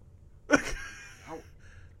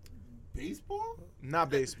 Baseball? Not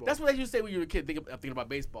baseball. That's what they used to say when you were a kid. Thinking about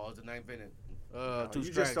baseball. It's the 9th inning. Two you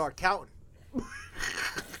strikes. just start counting.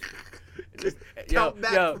 Yo, count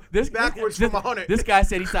back- yo, backwards from 100. This guy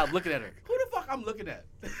said he stopped looking at her. Who the fuck I'm looking at?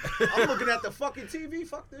 I'm looking at the fucking TV.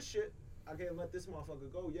 Fuck this shit. I can't let this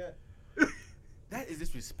motherfucker go yet. That is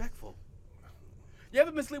disrespectful. You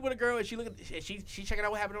ever been sleeping with a girl and she checking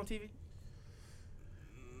out what happened on TV?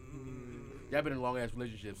 Yeah, I've been in a long ass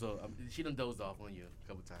relationship, so she done dozed off on you a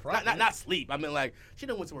couple times. Probably. Not sleep. I mean, like she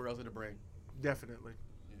done went somewhere else in the brain. Definitely.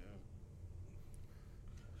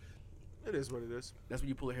 It is what it is. That's when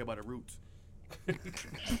you pull her hair by the roots.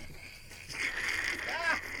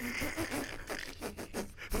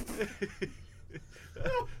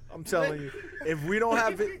 I'm telling you. If we don't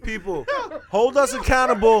have people, hold us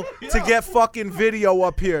accountable to get fucking video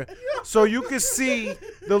up here so you can see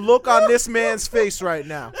the look on this man's face right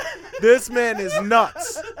now. This man is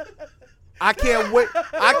nuts. I can't wait.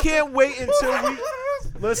 I can't wait until we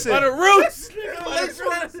listen. On the roots.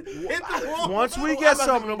 Once we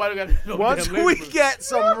get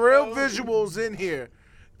some real visuals in here,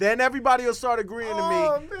 then everybody will start agreeing to me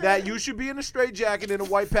that you should be in a straitjacket in a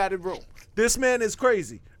white padded room. This man is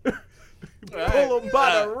crazy. Pull him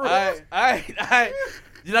by the roof. All right.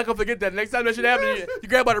 You're not gonna forget that. Next time that shit happens, you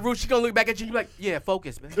grab by the roof, she gonna look back at you and be like, yeah,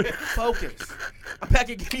 focus, man. Focus. I'm back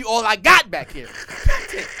and give you all I got back here.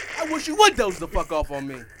 I wish you would doze the fuck off on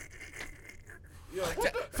me.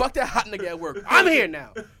 Fuck that hot nigga at work. I'm here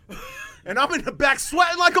now. And I'm in the back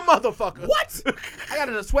sweating like a motherfucker. What? I got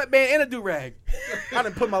in a sweatband and a do-rag. I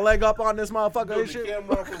done put my leg up on this motherfucker and The shit.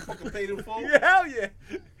 camera from fucking paid in full. Yeah, hell yeah.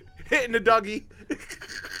 Hitting the Dougie.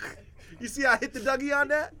 You see I hit the Dougie on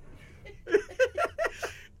that?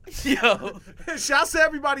 Yo. Shouts to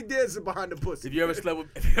everybody dancing behind the pussy. If you ever slept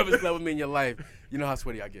with me in your life, you know how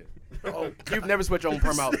sweaty I get. Oh, you've never sweat your own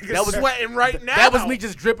perm out. That was sweating right now. That was me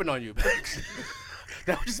just dripping on you.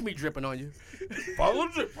 That was just me dripping on you. Follow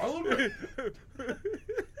drip.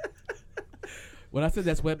 When I said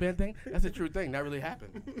that sweatband thing, that's a true thing. That really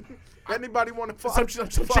happened. Anybody want to fuck? Some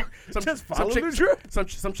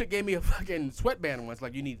chick gave me a fucking sweatband once.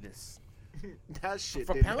 Like, you need this. That shit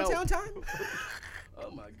For didn't Poundtown help. time? Oh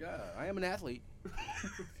my God. I am an athlete.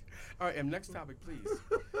 All right, next topic, please.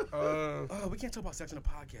 Oh, we can't talk about sex in a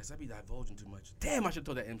podcast. That'd be divulging too much. Damn, I should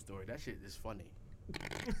tell that M story. That shit is funny.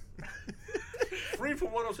 Free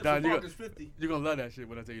from 106 Nah, Park is 50. You're gonna love that shit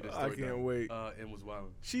when I tell you that story. I can't wait. M was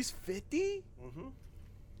wild. She's 50? Mm-hmm.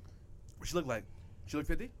 What she look like? She look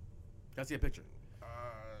 50? Can I see a picture?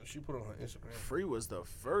 She put it on her Instagram. Free was the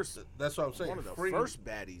first. That's what I'm saying. One of the Free, first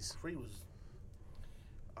baddies. Free was.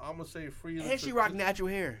 I'm gonna say Free. And looks she a- rocked natural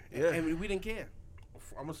hair. Yeah. And we didn't care.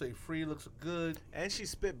 I'm gonna say Free looks good. And she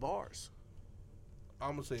spit bars.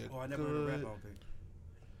 I'm gonna say a Oh, I never heard her rap, I good, don't think.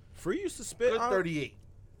 Free used to spit. good 38.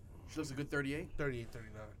 She looks a good 38. 38,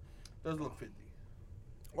 39. Doesn't look 50.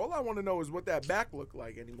 All I want to know is what that back looked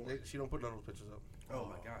like anymore. She don't put none of those pictures up. Oh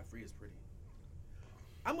my God, Free is pretty.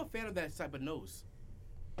 I'm a fan of that type of nose.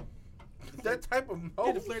 That type of nose.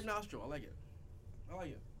 Yeah, the flared nostril. I like it.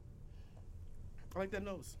 I like that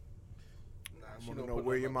nose. Nah, I she wanna don't know put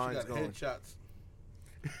where none your up. mind's She got going. headshots.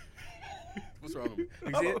 What's wrong with me?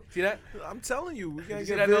 You see it? See that? I'm telling you, we can't You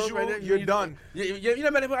see get that nose visual. right there? You're done. You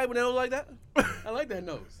know many people with a nose like that? I like that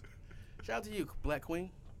nose. Shout out to you, Black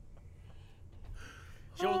Queen.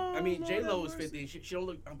 She don't, I mean, Oh, J Lord Lo have is 50. She don't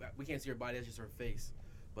look. We can't see her body. That's just her face.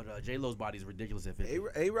 But J Lo's body is ridiculous at 50.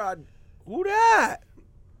 A-Rod, who that?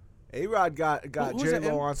 A-Rod got who's that,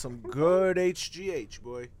 J-Lo M? on some good HGH,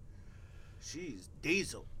 boy. She's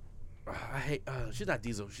diesel. I hate. She's not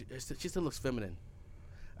Diesel. She still looks feminine.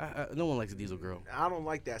 No one likes a Diesel girl. I don't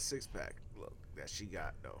like that six-pack look that she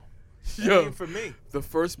got, though. Yo, Ain't for me. the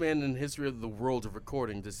first man in the history of the world of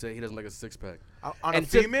recording to say he doesn't like a six pack. On a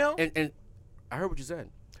female? And I heard what you said.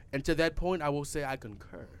 And to that point, I will say I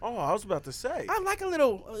concur. Oh, I was about to say. I'm a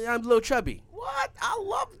little chubby. What? I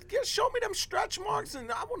love. Show me them stretch marks,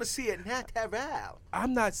 and I want to see it natural.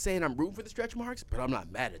 I'm not saying I'm rooting for the stretch marks, but I'm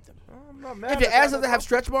not mad at them. I'm not mad. If your at ass that doesn't at have all.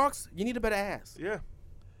 stretch marks, you need a better ass. Yeah.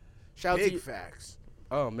 Shout out to Big you. facts.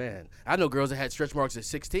 Oh man, I know girls that had stretch marks at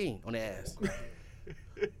 16 on their ass.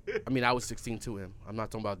 I mean, I was 16 too. I'm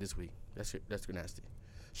not talking about this week. That's nasty.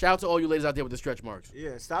 Shout out to all you ladies out there with the stretch marks.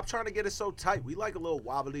 Yeah. Stop trying to get it so tight. We like a little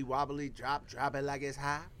wobbly, drop it like it's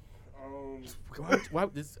high. Why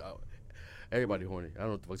this? Oh, everybody horny. I don't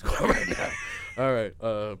know what the fuck's going on right now. All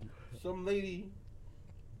right. Some lady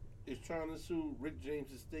is trying to sue Rick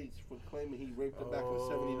James' estates for claiming he raped her back in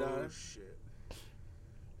 '79. Oh shit.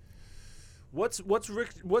 What's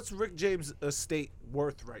Rick James' estate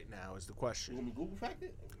worth right now is the You question. want me to Google fact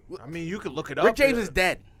it? I mean, you could look it up. Rick James is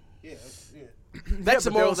dead. Yeah. That's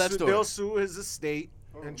the but moral of they'll that sue- story. They'll sue his estate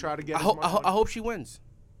and try to get. I his hope money. I hope she wins.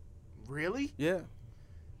 Really, Yeah.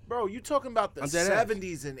 bro? You talking about the I'm dead ass.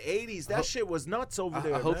 70s and 80s? That hope- shit was nuts over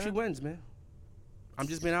there. I hope man. she wins, man. I'm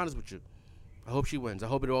just being honest with you. I hope she wins. I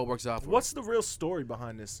hope it all works out for her. What's the real story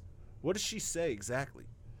behind this? What does she say exactly?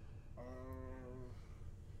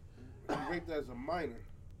 He raped her as a minor.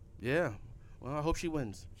 Yeah. Well, I hope she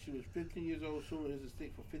wins. She was 15 years old, suing his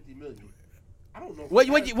estate for $50 million. I don't know.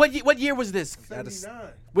 What year was this? 79.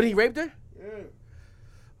 When he raped her? Yeah.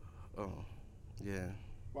 Oh, yeah.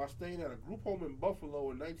 While staying at a group home in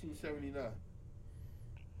Buffalo in 1979.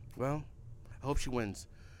 Well, I hope she wins.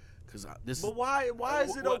 Cause this. But why? Why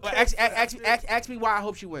is it okay? Ask me why I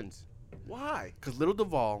hope she wins. Why? Because Little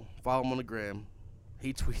Duval, follow him on the gram,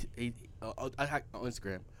 he tweeted, on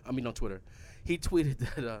Instagram, on Twitter, he tweeted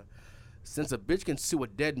that since a bitch can sue a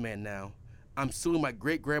dead man now, I'm suing my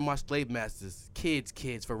great-grandma's slave masters, kids,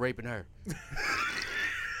 for raping her.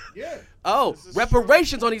 Yeah. Oh,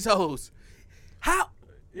 reparations on these hoes. How?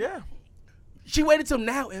 Yeah. She waited till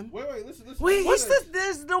now, M. Wait, listen. Wait, What's this?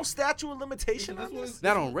 There's no statute of limitation on this.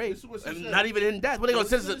 Not on rape. This is what she And said. not even in that. What they gonna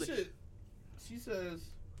Listen to censor? this shit. She says,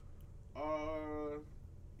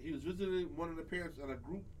 he was visiting one of the parents at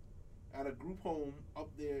a group home up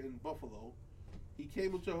there in Buffalo. He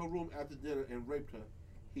came into her room after dinner and raped her.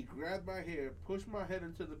 He grabbed my hair, pushed my head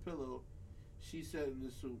into the pillow. She said in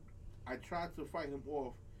the suit, I tried to fight him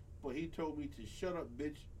off, but he told me to shut up,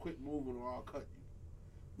 bitch, quit moving or I'll cut you.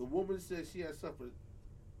 The woman said she had suffered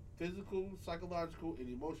physical, psychological, and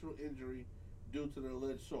emotional injury due to the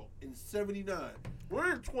alleged assault. In 79,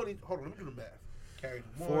 we're in 20. Hold on, let me do the math. Carried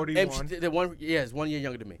 40. And it's 1 year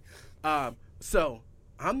younger than me. So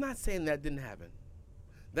I'm not saying that didn't happen.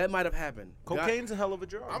 That might have happened. Cocaine's a hell of a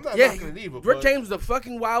drug. I'm not Yeah, knocking it either. Rick but James was a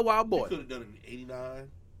fucking wild he boy. could have done it in 89.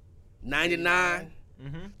 99,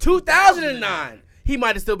 Mm-hmm. 2009. He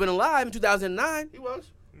might have still been alive in 2009. He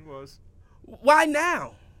was. It was. Why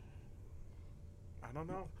now? I don't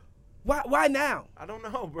know. Why now? I don't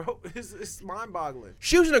know, bro. It's mind-boggling.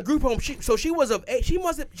 She was in a group home. So she was of age. She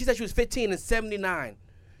said she was 15 in 79.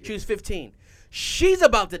 She was 15. She's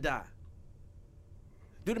about to die.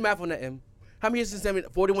 Do the math on that, M. How many years since 70?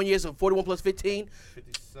 41 years, so 41 plus 15?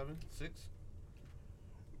 57, 6.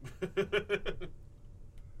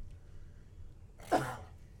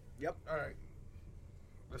 Yep. All right.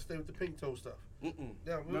 Let's stay with the pink toe stuff. Mm-mm.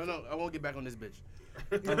 Yeah, No, I won't get back on this bitch.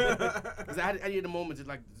 Because I need a moment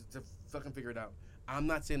to fucking figure it out. I'm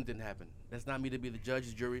not saying it didn't happen. That's not me to be the judge,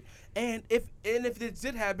 the jury. And if it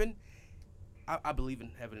did happen, I believe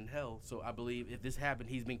in heaven and hell. So I believe if this happened,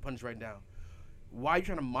 he's being punished right now. Why are you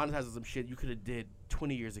trying to monetize some shit you could have did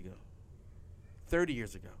 20 years ago, 30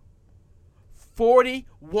 years ago,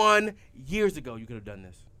 41 years ago? You could have done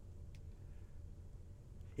this.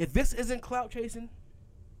 If this isn't clout chasing,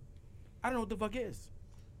 I don't know what the fuck is.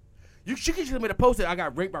 She could have made a post that I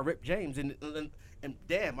got raped by Rick James, and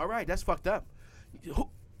damn, all right, that's fucked up.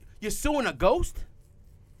 You're suing a ghost?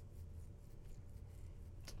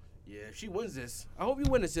 Yeah, if she wins this, I hope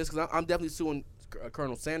you win this, because I'm definitely suing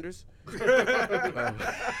Colonel Sanders. This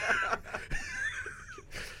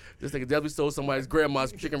nigga definitely stole somebody's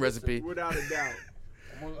grandma's chicken recipe. Without a doubt.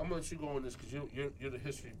 I'm gonna let you go on this because you're the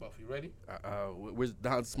history buff. You ready? Where's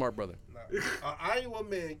Don's smart brother? Nah. An Iowa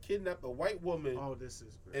man kidnapped a white woman Oh, this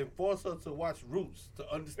is great. and forced her to watch Roots to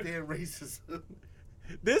understand racism.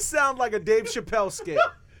 This sounds like a Dave Chappelle skit.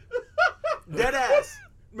 Dead ass.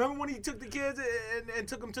 Remember when he took the kids and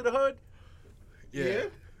took them to the hood? Yeah.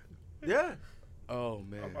 Yeah. Oh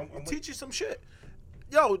man. I'm Teach you some shit.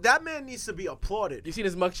 Yo, that man needs to be applauded. You seen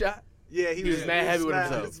his mugshot? Yeah, He was mad happy with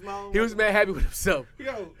himself. himself. He was mad happy with himself.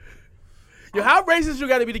 Yo, Yo, how racist you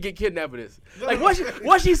gotta be to get kidnapped for this? Like,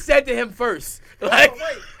 what she said to him first? Like,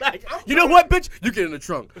 wait. you know what, bitch? You get in the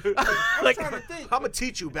trunk. I'm Like, trying to think. I'm gonna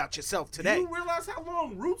teach you about yourself Do today. you realize how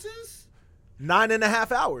long Roots is?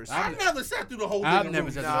 9.5 hours. I never sat through the whole thing. I've of never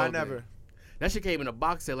Roots. sat Nah, I never. that shit came in a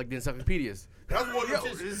box set like the encyclopedias. That's one Yo, of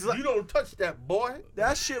those it's shits, like- you don't touch that, boy.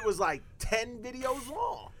 That shit was like 10 videos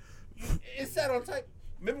long. It sat on type.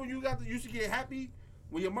 Remember when you used to get happy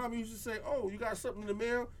when your mom used to say, "Oh, you got something in the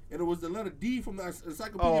mail," and it was the letter D from the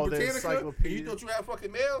Encyclopedia Oh, the Britannica, encyclopedia. and you thought you had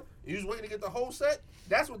fucking mail, and you was waiting to get the whole set.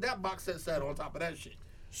 That's what that box set sat on top of that shit.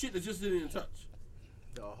 Shit that just didn't even touch.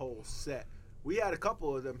 The whole set. We had a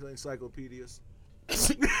couple of them encyclopedias.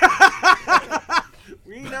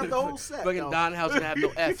 We didn't have the whole set. Fucking though. Don House didn't have no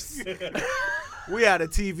F's. We had a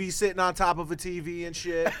TV sitting on top of a TV and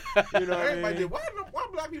shit. You know what I Everybody mean? did. Why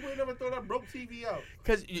black people ain't never throw that broke TV out?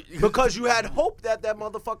 Because you had hope that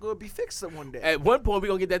motherfucker would be fixed one day. At one point we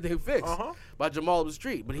gonna get that thing fixed by by Jamal of the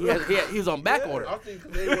Street, but he was on back order. I was thinking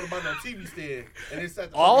because they didn't want to buy no TV stand, and they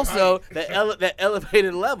sat the Also, fucking that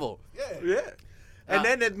elevated level. height. Yeah. Yeah. And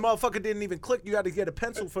then that motherfucker didn't even click. You had to get a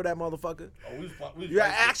pencil for that motherfucker. Oh, we was Yeah,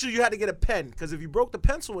 fire- actually, you had to get a pen because if you broke the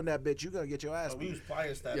pencil in that bitch, you gonna get your ass we beat. was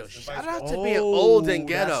fire stats. Yo, and shout vice out versa. to being old and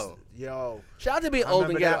that's- ghetto. Yo, Shout out to being I old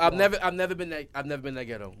and remember ghetto. that I've never been that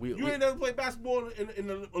ghetto. You ain't never played basketball in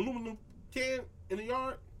the aluminum can in the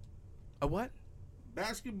yard? a what?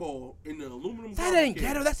 Basketball in the aluminum That garbage ain't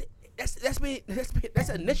can. ghetto. That's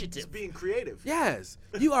initiative. just being creative. Yes,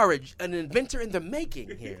 you are an inventor in the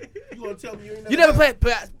making here. You gonna tell me you ain't You never played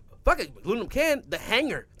fucking aluminum can, the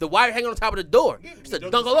hanger, the wire hanger on top of the door. Yeah, Used to you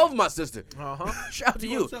dunk all over my sister. Uh huh. Shout out to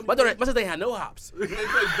You you. gonna tell me My you- sister ain't had no hops. You ain't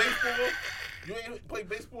played baseball? You ain't play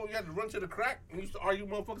baseball. You had to run to the crack, and you used to argue,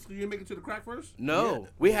 motherfuckers, because you didn't make it to the crack first. No, Yeah.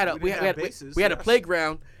 we had a We didn't have we bases, had a yes.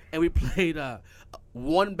 playground, and we played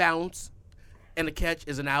one bounce, and a catch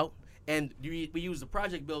is an out, and we used the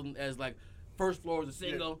project building as like first floor was a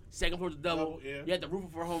single, second floor was a double. Double, yeah. You had the roof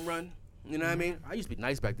for a home run. You know what I mean? I used to be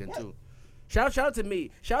nice back then too. Shout out to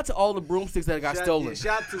me. Shout out to all the broomsticks that got stolen. Yeah,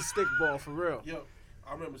 shout out to stickball for real. Yo,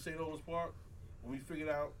 I remember St. Owens Park when we figured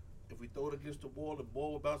out if we throw it against the ball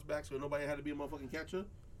would bounce back, so nobody had to be a motherfucking catcher.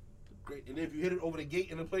 Great, and if you hit it over the gate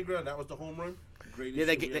in the playground, that was the home run. Greatest Yeah,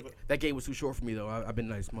 shit that gate was too short for me though. I've been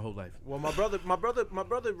nice my whole life. Well, my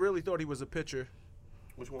brother really thought he was a pitcher.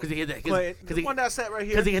 Which one? Cause he hit that. Playing, Cause the one that sat right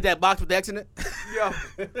here. he hit that box with the X in it. Yo,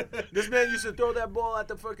 this man used to throw that ball at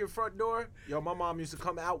the fucking front door. Yo, my mom used to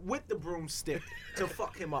come out with the broomstick to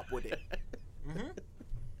fuck him up with it.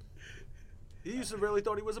 He used to really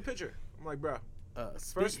thought he was a pitcher. I'm like, bro.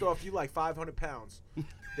 First off, you like 500 pounds.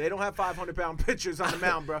 They don't have 500-pound pitchers on the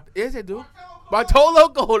mound, bro. Yes, they do. Bartolo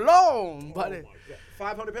Colon, buddy.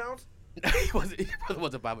 500 pounds? He wasn't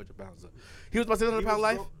 500 pounds. Though. He was my 600 pound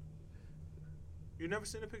life. You never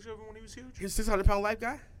seen a picture of him when he was huge? He was 600 pound life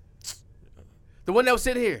guy. The one that was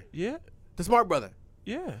sitting here, Yeah, the smart brother.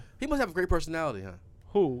 yeah. He must have a great personality, huh?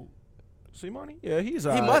 Who? C-Money? Yeah, he's He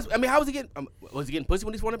alright. must. I mean, how was he getting? Was he getting pussy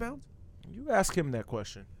when he's 400 pounds? You ask him that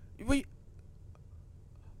question.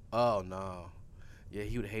 Oh no. Yeah,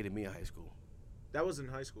 he would have hated me in high school. That was in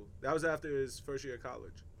high school. That was after his first year of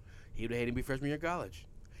college. He would have hated me freshman year of college.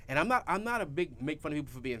 And I'm not a big make fun of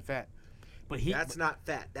people for being fat. But That's not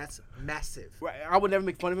fat. That's massive. Right, I would never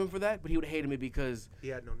make fun of him for that, but he would have hated me because He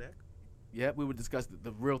had no neck. yeah, we would discuss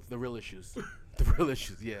the real issues. The real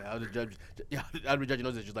issues, yeah. I would judge. Yeah, I'd be judging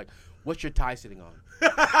those issues. Like, what's your tie sitting on?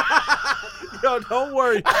 Yo, don't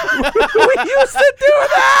worry. We used to do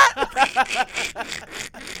that.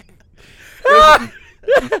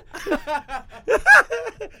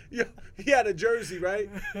 Yo, he had a jersey, right?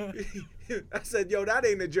 I said, yo, that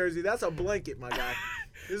ain't a jersey. That's a blanket, my guy.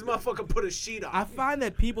 This motherfucker put a sheet on. I find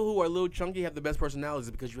that people who are a little chunky have the best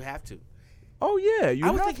personalities because you have to. Oh yeah, you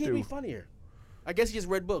I would have think he'd to. be funnier. I guess he just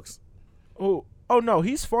read books. Oh no,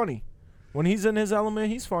 he's funny. When he's in his element,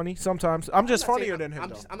 he's funny. Sometimes I'm just not funnier saying- than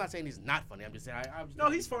him. I'm not saying he's not funny. I'm just saying. No,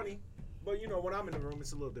 he's funny. But, you know, when I'm in the room,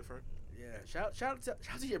 it's a little different. Yeah. Shout out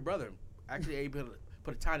to your brother. Actually, able to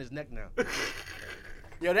put a tie in his neck now.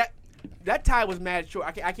 Yo, that tie was mad short.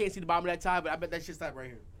 I can't see the bottom of that tie, but I bet that shit stopped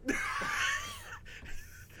right here.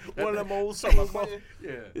 One of them old summer Clinton?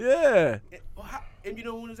 Yeah. Yeah. And you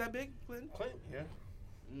know who was that big, Clinton? Clinton,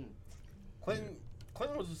 yeah. Clinton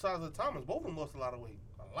was the size of Thomas. Both of them lost a lot of weight.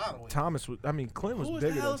 A lot of weight. Thomas was. I mean, Clint was Who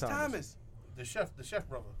bigger the hell than is Thomas. Thomas? The chef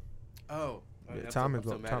brother. Oh. Yeah, I'm Thomas.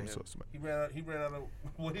 so mad at Thomas him. was. He ran out of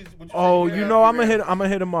what you Oh, say? you know, I'm gonna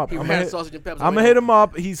hit him up. He I'm ran gonna sausage and peppers. hit him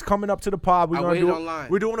up. He's coming up to the pod. I waited online.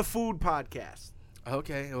 We're doing a food podcast.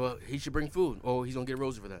 Okay, well, he should bring food, or he's gonna get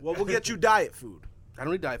roasted for that. Well, we'll get you diet food. I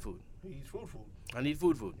don't need diet food. He's food. I need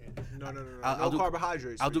food. No. I'll no do-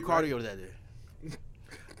 carbohydrates. I'll for do you, right? cardio that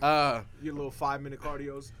day. Your little 5-minute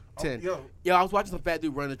cardios. 10. Yo, Yo, I was watching some fat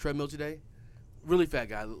dude running the treadmill today. Really fat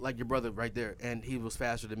guy, like your brother right there, and he was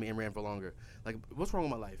faster than me and ran for longer. Like, what's wrong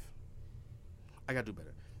with my life? I gotta do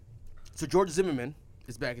better. So George Zimmerman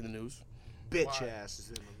is back in the news. Bitch ass is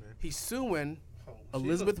in him, man. He's suing oh,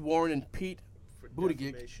 Elizabeth Warren and Pete For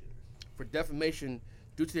Buttigieg defamation. for defamation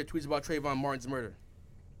due to their tweets about Trayvon Martin's murder.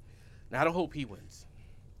 Now, I don't hope he wins.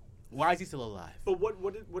 Why is he still alive? But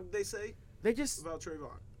what did they say They just about Trayvon?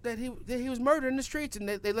 that he was murdered in the streets, and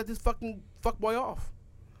they let this fucking fuckboy off.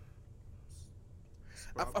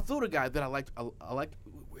 I flew the guy that I liked. I liked.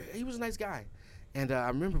 He was a nice guy, and I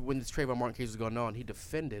remember when this Trayvon Martin case was going on, he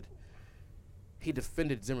defended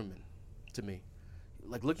Zimmerman to me.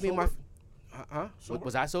 Like, look me in my. Huh? Sober?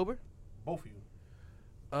 Was I sober? both of you.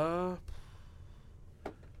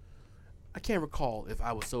 I can't recall if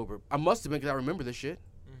I was sober. I must have been because I remember this shit.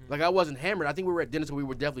 Like, I wasn't hammered. I think we were at dinner, so we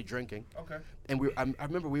were definitely drinking. Okay. And I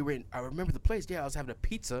remember we were in. I remember the place. Yeah, I was having a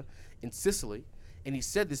pizza in Sicily, and he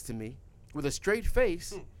said this to me with a straight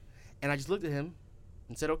face, and I just looked at him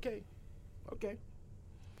and said, "Okay,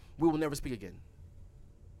 we will never speak again.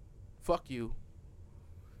 Fuck you."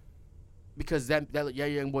 Because that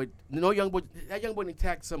young boy didn't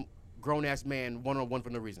attack some grown ass man one-on-one for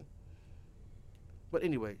no reason. But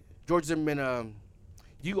anyway, George Zimmerman,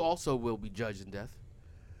 you also will be judged in death.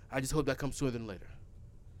 I just hope that comes sooner than later.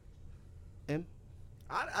 M?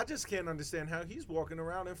 I just can't understand how he's walking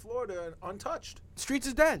around in Florida untouched. Streets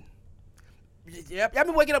is dead. Yeah, y'all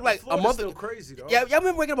been waking up like Florida's a month still ago. crazy though. Yeah, y'all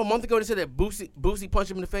been waking up a month ago and said that Boosie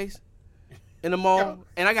punched him in the face. in the mall,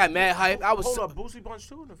 and I got mad hype. I was. Hold up, Boosie Bunch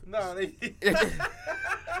too? Nah, they.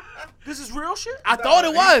 This is real shit? I thought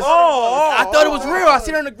it was. I thought it was real. I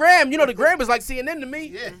seen it on the gram. You know, the gram was like CNN to me.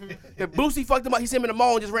 Yeah. The Boosie fucked him up. He seen him in the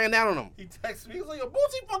mall and just ran down on him. He texted me. He was like, "Yo,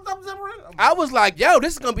 Boosie fucked up Zimmerman." I was like, yo,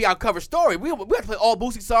 this is gonna be our cover story. We have to play all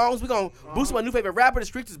Boosie songs. We gonna Boosie, my new favorite rapper. The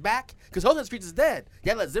Streets is back because Hotel the Streets is dead. You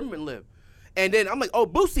gotta let Zimmerman live. And then I'm like, oh,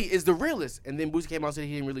 Boosie is the realest. And then Boosie came out and said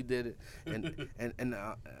he didn't really did it. And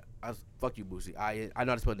I was, fuck you, Boosie. I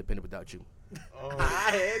know how to spell independent without you.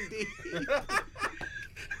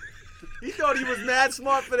 He thought he was mad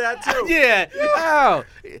smart for that too. Yeah. Oh,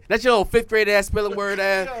 that's your old 5th grade ass spelling word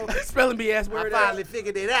ass, spelling bee ass word. I finally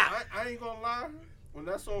figured it out. I ain't gonna lie. When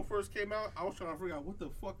that song first came out, I was trying to figure out what the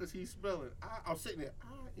fuck is he spelling. I was sitting there.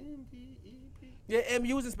 INDEP. Yeah,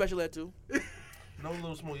 MU was in special ed too. No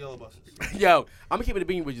little small yellow buses. Yo, I'm gonna keep it a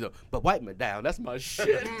bean with you though. But wipe me down. That's my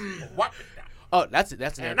shit. What? Oh, that's it.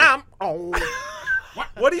 That's an And I'm on.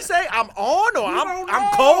 What do you say? I'm on or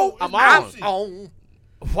I'm cold? It's I'm Boosie. on.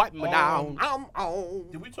 wipe me down. I'm on.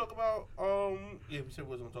 Did we talk about yeah, we said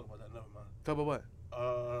we wasn't gonna talk about that. Never mind. Talk about what?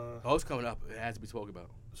 Oh, it's coming up. It has to be spoken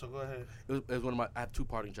about. So go ahead. It was one of my. I have 2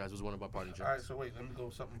 parting shots. It was one of my parting All right, shots. so wait, let me go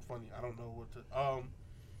with something funny. I don't know what to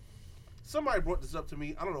somebody brought this up to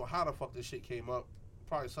me. I don't know how the fuck this shit came up.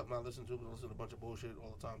 Probably something I listen to because I listen to a bunch of bullshit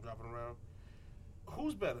all the time dropping around.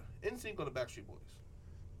 Who's better, NSYNC or the Backstreet Boys?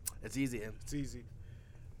 It's easy. Em. It's easy.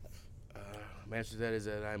 My answer to that is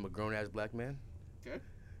that I'm a grown ass black man. Okay.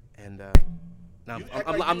 And no, You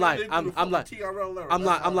I'm act like lying. you lived I'm through the lying. fucking TRL era. I'm That's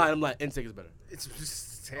lying. how- I'm lying. NSYNC is better. It's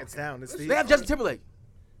just hands down. It's They the have Justin Timberlake.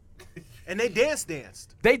 and they danced. They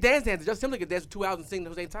danced. Justin Timberlake danced for 2 hours and sing at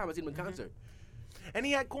the same time. I seen him in concert. And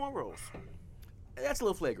he had cornrows. That's a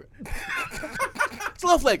little flagrant. It's a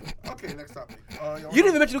little flagrant. Okay, next topic. You didn't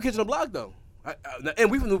even mention New Kids on the Block though. And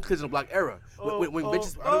we from New Kids on the Block era. When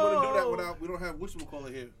bitches, I didn't want to do that without. We don't have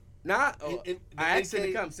whatchamacallit here. nah, the I asked him to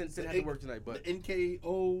NK come since it had to work tonight. But The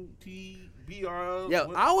NKOTBR.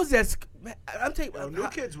 yo, I was at. I'm telling you, New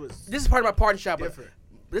Kids was this is part of my parting shot. But different.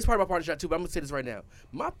 this is part of my parting shot too. But I'm gonna say this right now.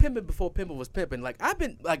 My pimping before pimping was pimping. I've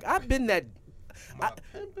been that.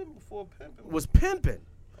 Pimping before pimping. Was pimping.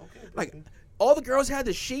 Okay. Like all the girls had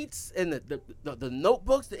the sheets and the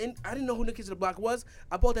notebooks. I didn't know who New Kids on the Block was.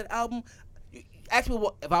 I bought that album. Ask me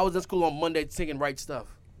if I was in school on Monday singing Right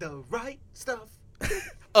Stuff. The right stuff.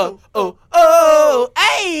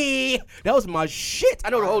 Hey! That was my shit. I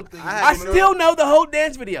know the whole. I I still know the whole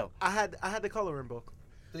dance video. I had the coloring book.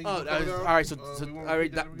 Oh, all right. So all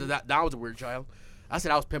right, that was a weird child. I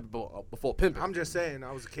said I was pimping before pimping. I'm just saying,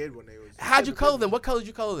 I was a kid when they was. How'd you color them? What color did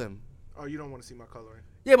you color them? Oh, you don't want to see my coloring.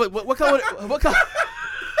 Yeah, but what color? What color?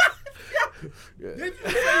 Did you say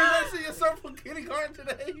you want to see yourself for kindergarten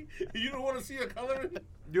today? You don't want to see a coloring?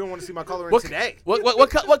 You don't want to see my coloring What today.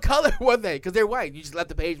 What color were they? Because they're white. You just left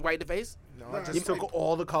the page white in the face. No, I just took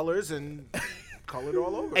all the colors and colored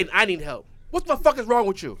all over. And I need help. What the fuck is wrong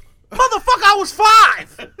with you? Motherfucker, I was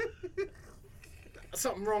 5.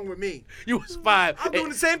 Something wrong with me. You was 5. I'm doing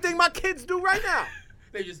the same thing my kids do right now.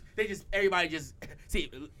 Everybody just see.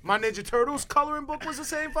 My Ninja Turtles coloring book was the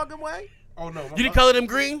same fucking way. Oh no. You didn't color them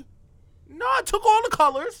green No, I took all the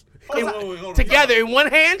colors. Wait, hold on. together in one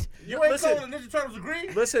hand. You ain't Listen. calling the Ninja Turtles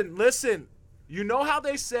green? Listen. You know how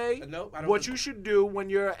they say Nope, I don't what know. you should do when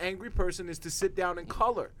you're an angry person is to sit down and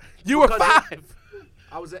color. You were Because 5.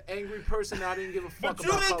 I was an angry person. I didn't give a fuck But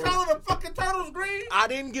you about didn't coloring. color the fucking turtles green? I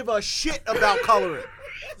didn't give a shit about coloring.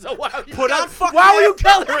 So why were you Put on fucking. Why were you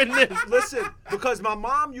coloring this? Listen, because my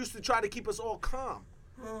mom used to try to keep us all calm,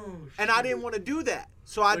 and I didn't want to do that.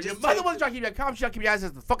 So I Your just mother wasn't trying to keep you calm. She trying to keep your eyes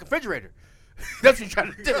at the fucking refrigerator. That's what you're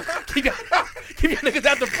trying to do. Keep your niggas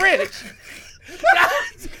out the fridge.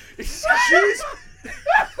 Jeez.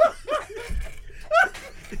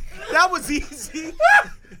 That was easy.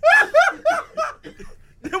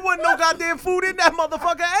 There wasn't no goddamn food in that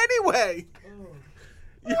motherfucker anyway.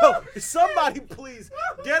 Yo, somebody please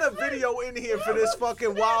get a video in here for this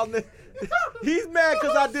fucking wild nigga. He's mad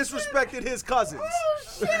because I disrespected his cousins. Oh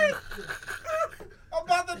shit! I'm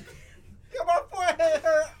about to get my forehead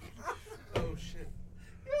hurt. Oh shit.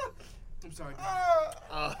 I'm sorry.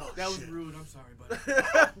 That was rude. I'm sorry, buddy.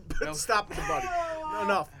 Stop it, buddy.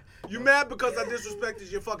 Enough. You mad because I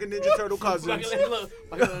disrespected your fucking Ninja Turtle cousins? Look,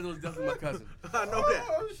 my cousin was definitely my cousin. I know that.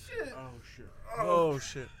 Oh shit! Oh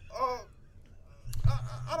shit.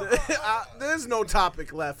 I don't, There's no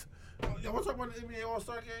topic left. Yo, what's up with the NBA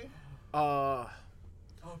All-Star game? Oh,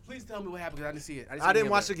 please tell me what happened because I didn't see it. I didn't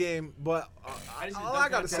watch the game, but all I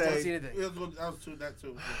gotta I didn't see say, anything. Yeah, that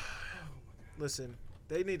too. listen,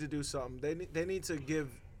 they need to do something. They need to give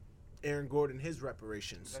Aaron Gordon his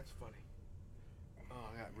reparations. That's funny. Oh,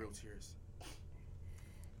 I got real tears.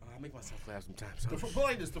 make myself laugh sometimes. But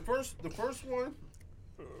like this, the first one,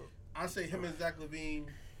 I say him and Zach LaVine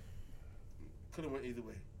could have went either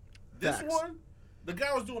way. This Facts. one, the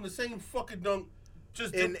guy was doing the same fucking dunk,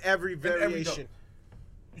 just In every variation.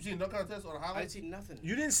 You seen the dunk contest on the I highlights? didn't see nothing.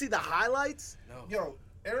 You didn't see the highlights? No. Yo,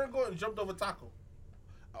 Aaron Gordon jumped over Taco.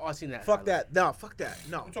 Oh, I seen that. Fuck that. No, fuck that.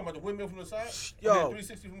 No. I'm talking about the windmill from the side. Yo.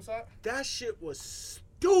 360 from the side. That shit was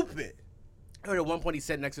stupid. I heard at one point he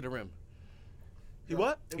sat next to the rim. He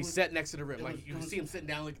what? He sat next to the rim. it Like was- you it could was- see him sitting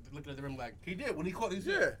down, looking at the rim. Like He did when he caught his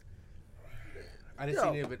Yeah. I didn't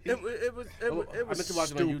Yo, see it, but it was I meant to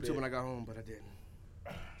watch it on stupid. YouTube when I got home, but I didn't.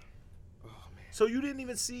 So you didn't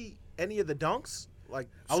even see any of the dunks? Like,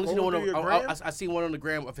 I only seen the scroll one. through your On, gram? I seen one on the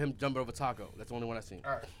gram of him jumping over Taco. That's the only one I seen.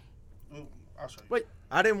 All right. Well, I'll show you. Wait.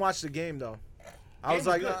 I didn't watch the game though. I Game was was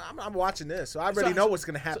like, good. I'm watching this, so I already know what's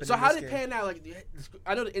gonna happen. So in how this did it game. pan out? Like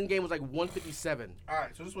I know the end game was like 157. All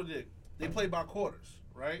right, so this is what they did. They played by quarters,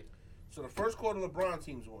 right? So the first quarter, LeBron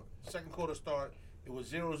teams won. Second quarter start, it was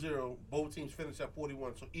 0-0. Both teams finished at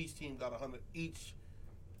 41. So each team got 100. Each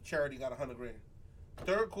charity got 100 grand.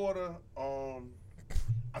 Third quarter,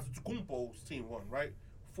 Antetokounmpo's team won, right?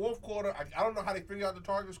 Fourth quarter, I don't know how they figured out the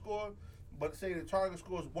target score, but say the target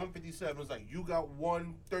score is 157. It's like you got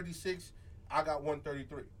 136, I got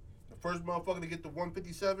 133. The first motherfucker to get to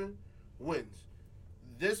 157 wins.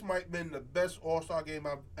 This might have been the best All-Star game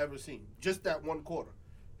I've ever seen. Just that one quarter.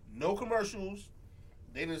 No commercials.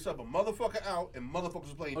 They didn't sub a motherfucker out, and motherfuckers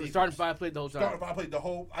was playing Oh, the defense. starting five played the whole time. Starting five played the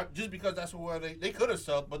whole. Just because that's where they could have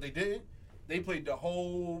subbed, but they didn't. They played the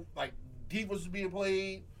whole, like, defense was being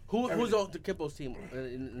played. Who's Everything. on the Kimpo's team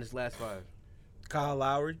in this last five? Kyle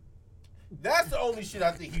Lowry? That's the only shit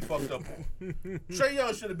I think he fucked up on. Trae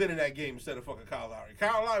Young should have been in that game instead of fucking Kyle Lowry.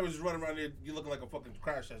 Kyle Lowry was just running around there, you looking like a fucking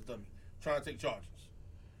crash test dummy, trying to take charges.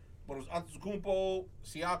 But it was Antetokounmpo,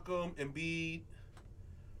 Siakam, Embiid.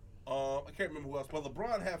 I can't remember who else. But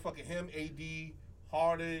LeBron had fucking him, AD,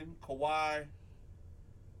 Harden, Kawhi.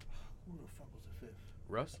 Who the fuck was the fifth?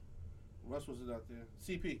 Russ? Russ was it out there?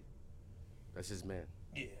 CP. That's his man.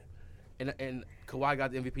 Yeah. And Kawhi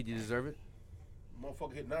got the MVP. Did he deserve it?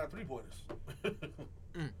 Motherfucker hit 9 3-pointers.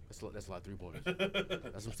 That's a lot of 3-pointers.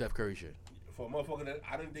 That's some Steph Curry shit. For a motherfucker that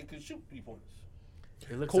I didn't think could shoot 3-pointers.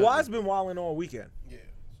 It looks Kawhi's ugly. been wilding all weekend. Yeah.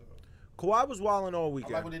 So Kawhi was wilding all I like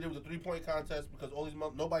weekend. what they did with the 3-point contest because all these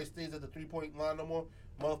nobody stays at the 3-point line no more.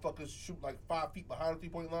 Motherfuckers shoot like 5 feet behind the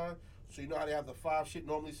 3-point line. So you know how they have the 5 shit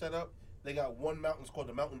normally set up? They got one mountain, it's called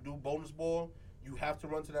the Mountain Dew bonus ball. You have to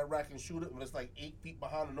run to that rack and shoot it when it's like 8 feet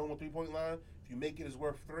behind the normal 3-point line. If you make it, it's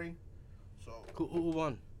worth 3. So Who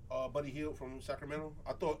won? Buddy Hield from Sacramento.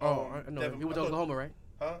 I thought I know. He went to Oklahoma, right?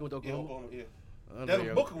 Huh? He went to Yeah, Oklahoma? yeah. I know Devin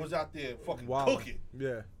you're- Booker was out there fucking Wilding. cooking.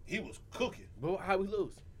 Yeah. He was cooking. But how we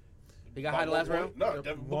lose? He got high in the last round? No, Yep,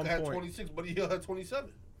 Devin 1 Booker had point. 26, Buddy Hield had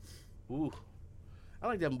 27. Ooh. I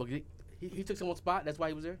like Devin Booker. He took someone's spot. That's why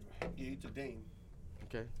he was there? Yeah, he took Dame.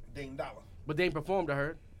 Okay. Dame Dollar. But they ain't performed, I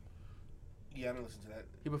heard. Yeah, I didn't listen to that.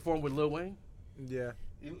 He performed with Lil Wayne. Yeah.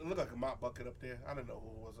 He looked like a mop bucket up there. I don't know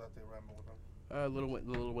who was out there rapping with him.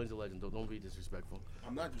 Lil Wayne's a legend, though. Don't be disrespectful.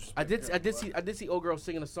 I'm not just. I did see old girl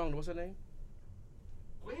singing a song. What's her name?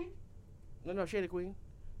 Queen? No, she ain't a queen.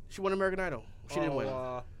 She won American Idol. She didn't win.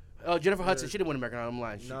 Oh, Jennifer Hudson. She didn't win American Idol. I'm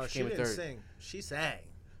lying. no, she came in didn't third. sing. She sang.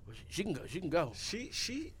 She can go. She can go.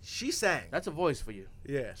 She sang. That's a voice for you.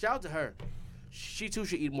 Yeah. Shout out to her. She too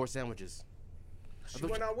should eat more sandwiches. She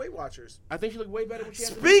went on Weight Watchers. I think she looked way better when she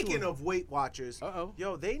had the Speaking tour. of Weight Watchers, Uh-oh.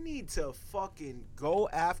 yo, they need to fucking go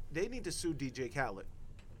after. They need to sue DJ Khaled.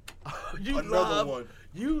 you Another love, one.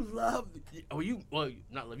 You love.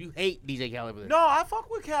 Not love. You hate DJ Khaled. For this. No, I fuck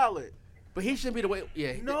with Khaled. But he shouldn't be the way.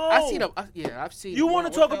 Yeah. No. I seen him. I've seen. You want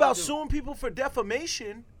what to talk Khaled about do? suing people for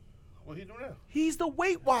defamation? What he do now? He's the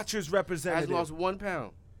Weight Watchers Has representative. lost 1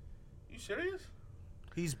 pound. You serious?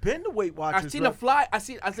 He's been the Weight Watchers. I've seen a fly. I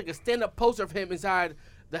think a stand-up poster of him inside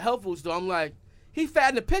the health food store. I'm like, he fat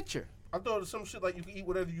in the picture. I thought it was some shit like you can eat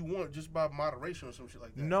whatever you want just by moderation or some shit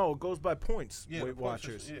like that. No, it goes by points. Yeah, the Weight point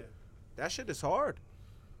Watchers. system, yeah. That shit is hard.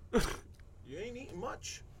 You ain't eating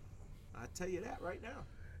much. I tell you that right now.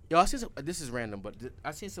 Yo, I see some, this is random, but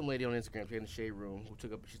I seen some lady on Instagram in the shade room who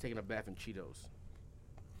she's taking a bath in Cheetos.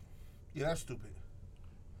 Yeah, that's stupid.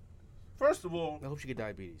 First of all, I hope she get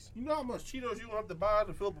diabetes. you know how much Cheetos you gonna have to buy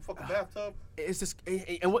to fill up a fucking bathtub? It's just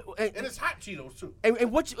and what And it's hot Cheetos too.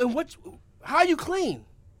 and what how you clean?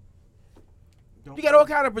 Don't You got go- all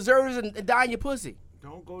kind of preservatives and dye in your pussy.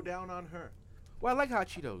 Don't go down on her. Well, I like hot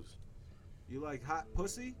Cheetos. You like hot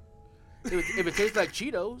pussy? If it tastes like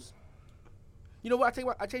Cheetos, you know what?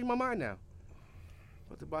 I changed my mind now. I'm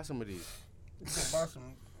about to buy some of these. You can buy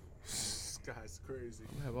some. This guy's crazy.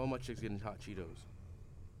 I'm gonna have all my chicks getting hot Cheetos.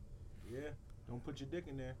 Yeah. Don't put your dick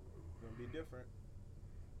in there. It's gonna be different.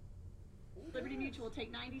 Liberty Mutual,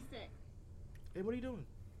 take 96. Hey, what are you doing?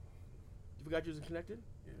 You forgot you was connected?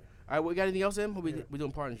 Yeah. All right, we got anything else in? Or we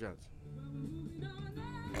doing partner shots?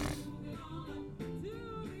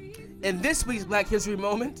 In this week's Black History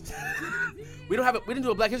Moment, we didn't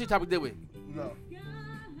do a Black History topic, did we? No.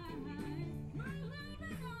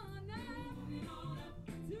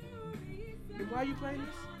 Then why are you playing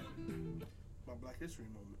this? My Black History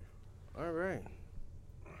moment. All right.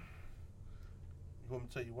 You want me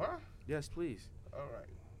to tell you why? Yes, please. All right.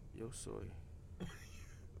 Yo soy.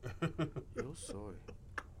 Yo soy.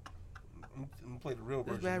 I'm gonna play the real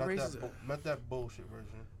This version, mad not racist. not that bullshit version.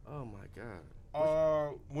 Oh my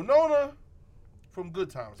God. Winona from Good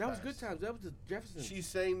Times. That was passed. Good Times. That was the Jeffersons. She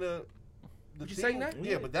sang the She theme. sang that?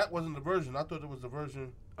 Yeah, but that wasn't the version. I thought it was the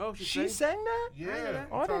version. Oh, She sang that? Yeah. that.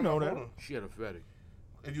 Oh, I didn't know that. Hold on. She had a fatty.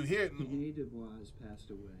 If you hear it, Renee Dubois passed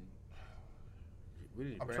away. We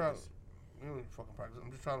didn't I'm practice. we don't even fucking practice.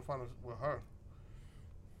 I'm just trying to find it with her.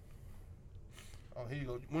 Oh, here you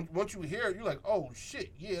go. Once you hear it, you're like, oh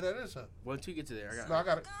shit, yeah, that is her. Once you get to there, No, I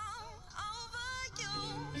got it.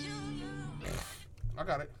 I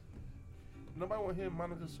got it. Nobody want to hear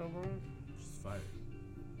Monica Silverman? She's fire.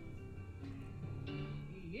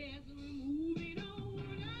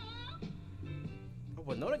 Oh,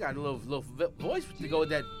 well, Nona got a little voice to go with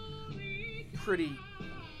that pretty.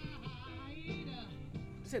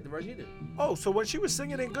 This ain't the version either. Oh, so when she was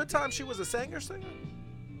singing in Good Times, she was a singer? I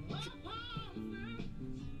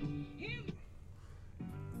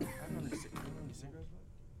don't know any cigarettes, bro.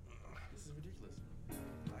 This is ridiculous.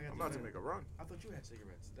 I'm about to make a run. I thought you had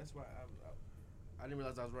cigarettes. That's why I didn't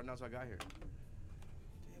realize I was running out, so I got here.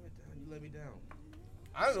 Damn it, Don. You let me down.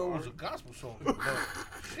 I didn't know it was a gospel song. But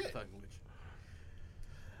shit. Fucking with you.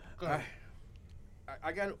 Go ahead.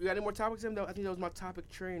 I got. You got any more topics, Em? I think that was my topic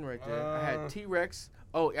train right there. I had T-Rex.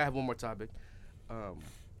 Oh, I have one more topic.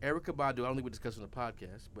 Erykah Badu. I don't think we discussed on the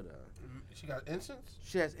podcast, but She got incense?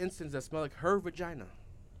 she has incense that smell like her vagina.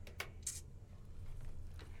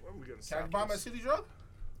 When are we gonna Can I stop buy my this? city drug?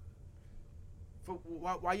 For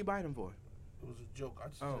why you buying them for? It was a joke. I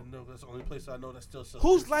just Oh. didn't know. That's the only place I know that still sells.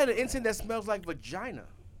 Who's lighting incense that smells like vagina?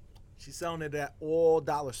 She's selling it at all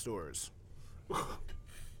dollar stores.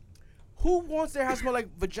 Who wants their house to smell like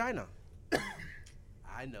vagina?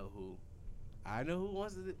 I know who. I know who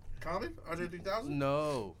wants it. Common? Andre 3000?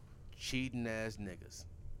 No, cheating ass niggas.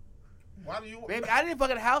 Why do you? Baby, I didn't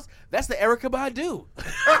fuck in the house. That's the Erykah Badu.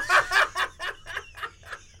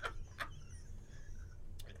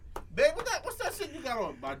 Babe, what's that shit you got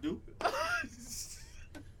on? Badu?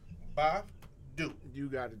 Badu. You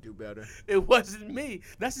got to do better. It wasn't me.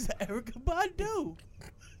 That's just Erykah Badu.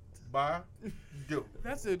 Badu.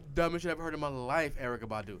 That's the dumbest shit I've ever heard in my life, Erykah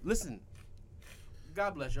Badu. Listen,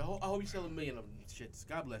 God bless you. I hope you sell 1 million of them shits.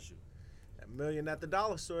 God bless you. $1 million at the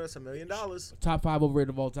dollar store. That's $1 million. Top 5 overrated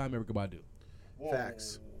of all time, Erykah Badu. Whoa.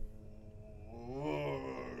 Facts.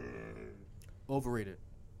 Overrated.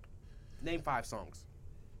 Name 5 songs.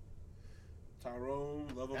 Tyrone,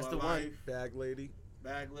 Love of That's My the one. Life, Bag lady.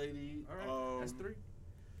 Bag Lady. All right, that's 3.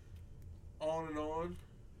 On and On.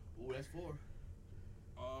 Ooh, that's 4.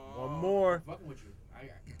 One more. Fucking with you.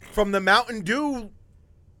 From the Mountain Dew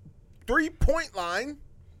 3-point line.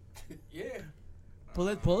 Yeah. Pull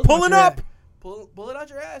it Pulling out your up. ass. Pull it out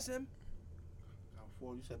your ass, Em.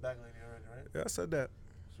 Four. You said Bag Lady already, right? Yeah, I said that.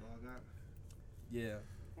 That's all I got.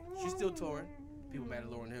 Yeah. She's still touring. People mad at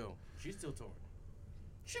Lauryn Hill. She's still touring.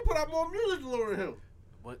 She put out more music than Lauryn Hill.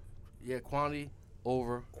 But yeah, quantity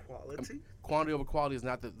over quality is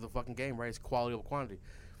not the fucking game, right? It's quality over quantity.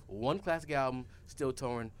 One classic album, still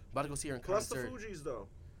touring. About to go see her in Plus the concert. Fugees, though.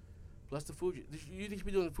 Plus the Fuji. You think she'll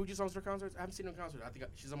be doing the Fuji songs for concerts? I haven't seen her in concert. I think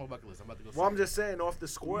she's on my bucket list. I'm about to go see Well, I'm her. just saying, off the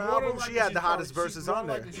Score More than album, likely she had she's the hottest probably- verses more on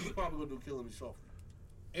than there. likely She's probably gonna do "Killing Me Softly."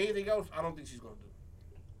 Anything else, I don't think she's gonna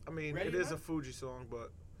do. I mean, Ready it or is not? a Fuji song,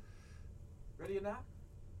 but Ready or not?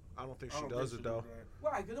 I don't think I she don't does think it, she'll though. do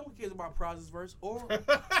Why? Because no one cares about Praz's verse. Or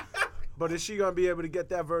that. But is she going to be able to get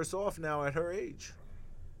that verse off now at her age?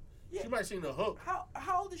 yeah. She might sing the hook. How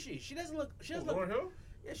old is she? She doesn't look. She doesn't Lauryn look. Hill?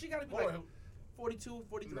 Yeah, she got to be Lauryn like Hill. 42,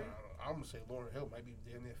 43. Nah, I'm gonna say Lauryn Hill might be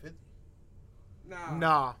damn near 50.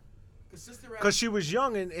 Nah. Cause Sister Rap. Because she was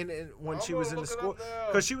young and when I'm she was in gonna the look it school. up now.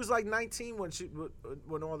 Because she was like 19 when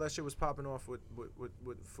all that shit was popping off with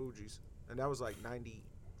Fugees. And that was like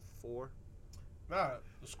 94. Nah,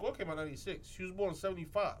 the score came out 96. She was born in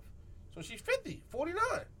 75. So she's 50, 49.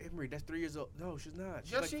 Emery, that's 3 years old. No, she's not.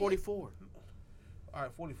 She's Yes, like she is. 44. All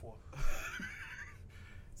right, 44.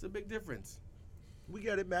 It's a big difference. We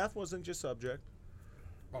get it. Math wasn't your subject.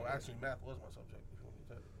 Oh, actually, math was my subject. If you want me to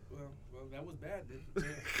tell you. Well, that was bad, then.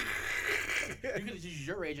 Yeah. You could have used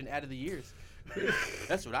your age and added the years.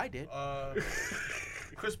 That's what I did.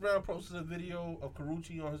 Chris Brown posted a video of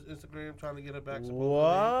Karuchi on his Instagram trying to get her back.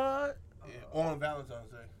 What? Yeah, on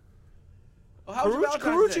Valentine's Day. Oh, how was your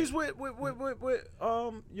Valentine's Day? Karuchi's with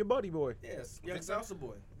your buddy boy. Yes, young salsa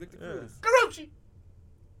boy, Victor Cruz. Karuchi!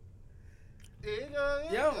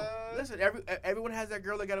 Yo, listen, everyone has that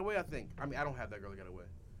girl that got away, I think. I mean, I don't have that girl that got away.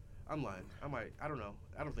 I'm lying. I might. I don't know.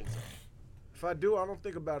 I don't think so. If I do, I don't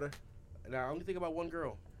think about her. Now, I only think about one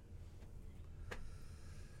girl.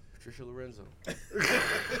 Patricia Lorenzo.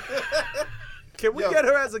 Can we get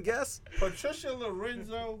her as a guest? Patricia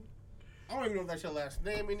Lorenzo. I don't even know if that's your last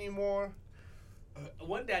name anymore.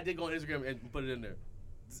 One day I did go on Instagram and put it in there.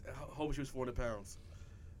 Hope she was 400 pounds.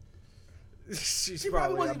 She's She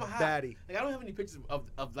probably wasn't a even hot. baddie. Like, I don't have any pictures of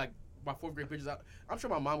like my 4th grade pictures. I'm sure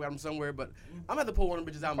my mom got them somewhere, but I'm gonna have to pull one of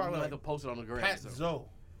them pictures out. I'm Probably gonna like have to post it on the gram. Pat So. Zoe.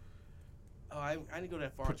 Oh, I didn't go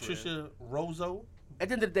that far. into it. Patricia Rozo. At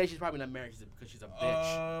the end of the day, she's probably not married because she's a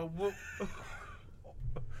bitch.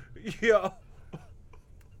 Yo.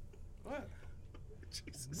 What?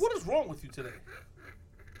 Jesus. What is wrong with you today?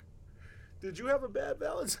 Did you have a bad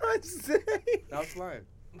Valentine's Day? That was flying.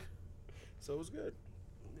 So it was good.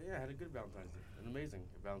 Yeah, I had a good Valentine's Day. An amazing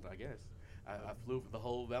Valentine's, I guess. I flew for the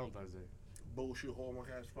whole Valentine's Day. Bullshit Hallmark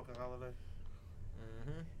ass fucking holiday.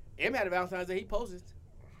 Mm-hmm. Em had a Valentine's Day. He posted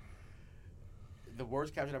the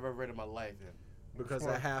worst caption I've ever read in my life. Because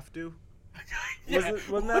I have to? Yeah.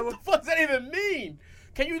 Wasn't that What the fuck does that even mean?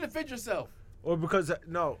 Can you defend yourself? Or because,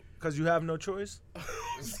 because you have no choice?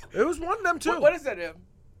 It was one of them, too. What is that, Em?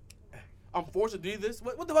 I'm forced to do this?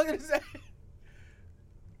 What the fuck did it say?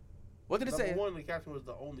 What did it say? Number one, the caption was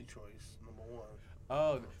the only choice. Number one.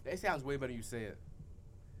 Oh, that sounds way better than you say it.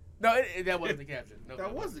 No, that wasn't the caption. No,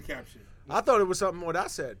 That was the caption. I thought it was something what I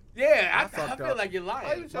said. Yeah, I fucked feel up. like you're Why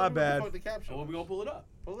lying. you telling me bad. what the fuck the caption? Well, we gonna pull it up.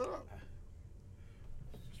 Pull it up.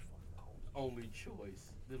 Only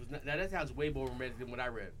choice. Now that sounds way more romantic than what I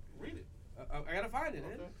read. Read it. I gotta find it.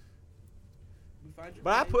 Okay. Man. We find your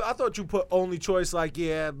But page. I thought you put only choice like,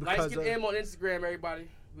 yeah, Lights because get of, M on Instagram, everybody.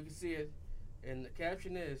 We can see it. And the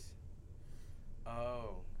caption is,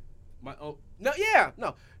 my own. No, yeah,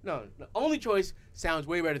 no. The only choice sounds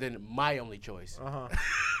way better than my only choice. Uh-huh.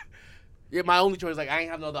 Yeah, my only choice, like, I ain't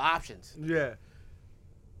have no other options. Yeah.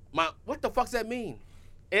 What the fuck's that mean?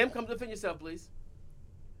 M, come defend yourself, please.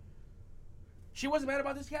 She wasn't mad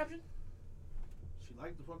about this caption? She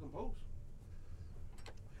liked the fucking post.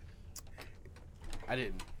 I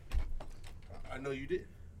didn't. I know you did.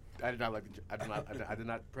 I did not like the. I did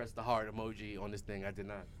not press the heart emoji on this thing. I did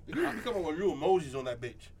not. You come up with new emojis on that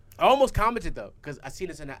bitch. I almost commented though, cause I seen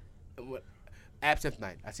this in Absinthe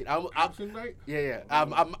Night. I seen. Absinthe Night? Yeah.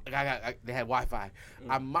 They had Wi-Fi.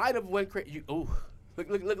 I might have went crazy. Ooh, look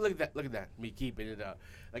at that. Look at that. Me keeping it up.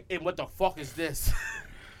 Like, and what the fuck is this?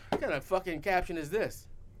 What kind of fucking caption is this?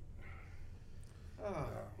 Oh,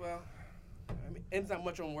 well, I mean, M's not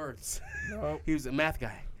much on words. No. He was a math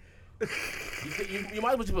guy. You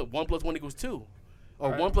might as well just put 1 + 1 = 2,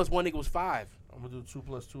 or Right. 1 + 1 = 5. I'm gonna do 2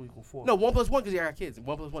 + 2 = 4. No, 1 + 1 because you got kids.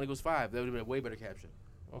 1 + 1 = 5. That would have been a way better caption,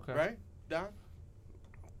 Okay. right, Don?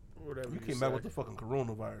 Whatever You you came say. back with the fucking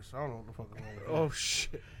coronavirus. I don't know what the fuck is wrong with you. Oh,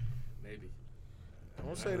 shit. Maybe.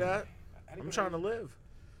 Don't say that. I'm trying to live.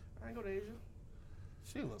 I ain't go to Asia.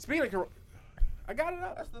 Sheila. Speaking of corona, I got it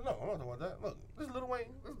up. That's no, I'm not talking about that. Look, this is Lil Wayne.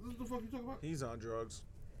 This is the fuck you talking about? He's on drugs.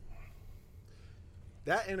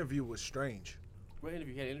 That interview was strange. What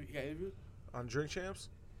interview? You got interviewed? On Drink Champs?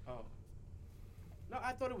 Oh. No,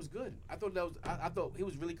 I thought it was good. I thought that was. I thought he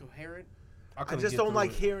was really coherent. I couldn't just get don't through like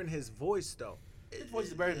it. hearing his voice, though. His voice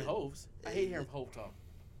is better than Hove's. I hate hearing Hove talk.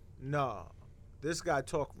 No. This guy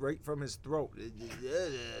talked right from his throat.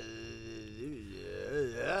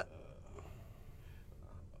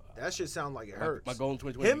 That shit sound like it hurts. My goal in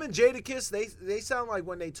 2020. Him and Jadakiss, they sound like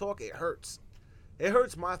when they talk, it hurts. It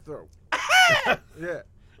hurts my throat. Yeah.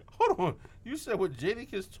 Hold on. You said when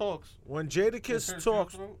Jadakiss talks. When it Jadakiss hurts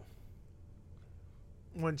talks, your throat?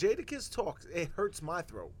 when Jadakiss talks, it hurts my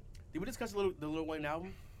throat. Did we discuss the Lil Wayne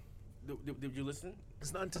album? Did you listen?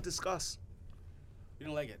 It's nothing to discuss. You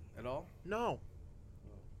didn't like it at all? No.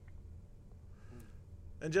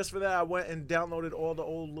 And just for that, I went and downloaded all the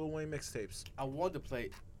old Lil Wayne mixtapes. I wanted to play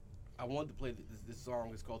this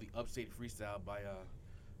song. It's called the Upstate Freestyle by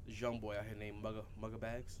this young boy out here named Mugga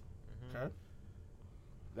Bags. Okay.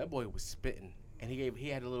 That boy was spitting, and he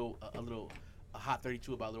had a hot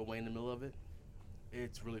 32 about Lil Wayne in the middle of it.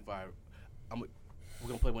 It's really fire. We're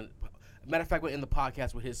gonna play one. Matter of fact, we're in the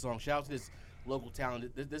podcast with his song. Shout out to this local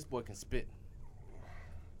talent. This boy can spit.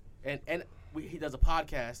 And he does a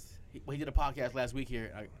podcast. He did a podcast last week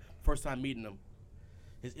here. First time meeting him.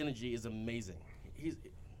 His energy is amazing. He's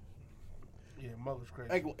Yeah, mother's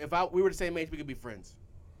crazy. like if we were the same age, we could be friends,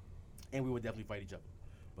 and we would definitely fight each other.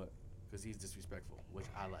 But because he's disrespectful, which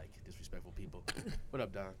I like disrespectful people. What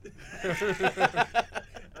up, Don?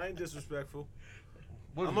 I ain't disrespectful.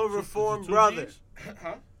 What is I'm it, a two- reformed is it two brother. Gs?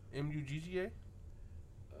 Huh? MUGGA?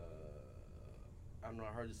 I don't know.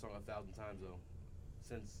 I heard this song 1,000 times though,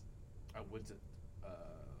 since I went to.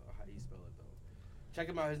 How do you spell it though? Check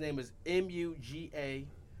him out. His name is MUGABAGZ.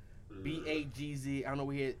 I don't know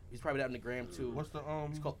where he's probably out in the gram too. What's the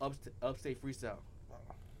It's called Upstate Freestyle.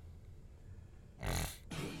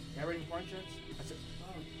 Y'all ready for Pawn Shots?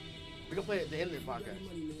 We're gonna play it at the end of the podcast.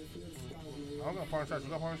 I don't got pawn shots. You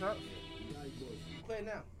got pawn shots? Play it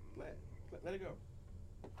now. Play it. Let it go.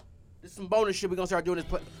 This is some bonus shit. We're gonna start doing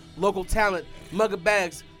this. Local talent, Mugger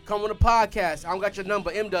Bags, come on the podcast. I don't got your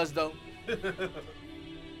number. M does though. I'm from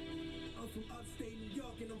upstate New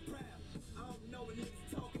York and I'm proud. I don't know what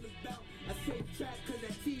niggas talking about. I say trap cause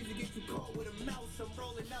that teaser gets you caught with a mouse. I'm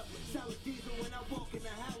rolling up solid diesel when I walk in the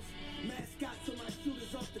house. Mascot to my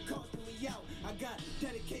shooters off the costing me out. I got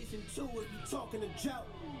dedication too if you talking a drought.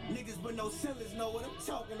 Niggas with no ceilings know what I'm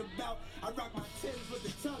talking about. I rock my Timbs with the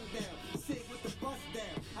tongue down, Sig with the bust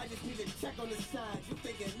down. I just need to check on the signs. You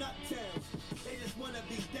thinking uptowns? They just wanna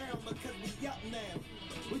be down because we up now.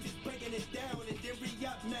 We just breaking it down and then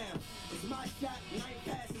re-up now. It's my shot and I ain't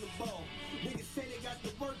passing the ball. Niggas say they got the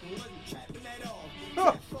work and wasn't trapping at all.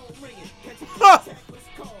 Trap phone ringing, catch a contact, what's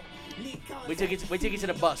called. Need Wait till you get to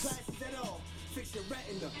the bus. classes at all. Fix your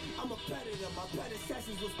retina. I'm a predator. My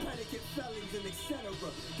predecessors was predicate felons and etc.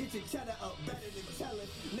 Get your cheddar up better than telling.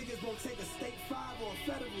 Niggas won't take a state 5 or a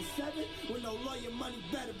federal 7 with no lawyer money,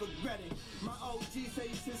 better regret it. My OG say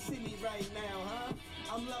you should see me right now, huh?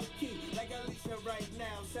 I'm low key, like Alicia right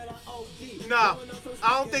now. Said I OD. Nah,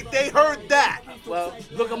 I don't think they heard that. Well,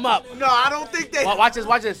 look 'em up. No, I don't think they. Watch this.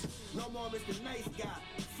 Watch this. No more Mr. Nice Guy.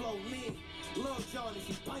 Flow lean. Lil Johnny,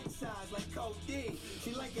 she pint size like codeine.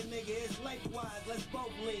 She like a nigga, it's likewise, let's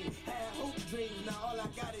both lean. Had hope dreams, now all I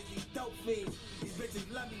got is these dope fiends. These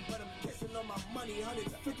bitches love me, but I'm kissing on my money.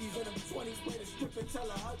 150s and them 20s, way to strip and tell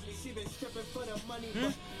her ugly. She been stripping for the money,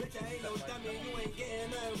 but bitch, I ain't no dummy. You ain't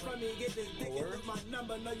getting nothing from me. Get this dick, it was my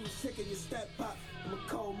number. Know you sick of your step pop. I'm a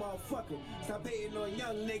cold motherfucker. Stop hating on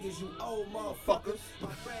young niggas, you old motherfuckers.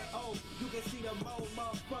 My friend old, you can see them old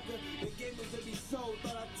motherfucker. The game is to be sold,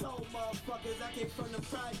 thought I told motherfuckers. I came from the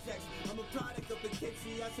projects. I'm a product of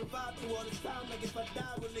Poughkeepsie. I survived through all this time. Like if I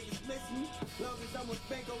die, will niggas miss me? Long as I'm with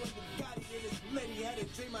Banco and Bugatti, then it's litty. Had a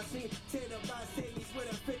dream I seen 10 of my cities with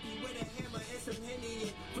a 50, with a hammer and some Henny.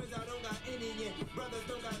 And friends I don't got any, and brothers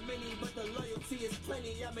don't got many, but the loyalty is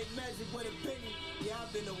plenty. I make magic with a penny. Yeah, I've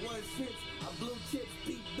been the one since. I blew chips,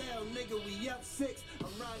 Pete Bell, nigga, we up 6. I'm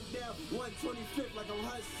riding down 125th like I'm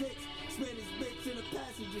Hut 6. Spanish bitch in the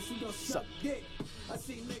passenger, she gon' suck dick. I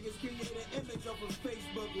see niggas create an image off of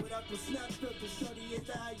Facebook without the snap filter. Shorty is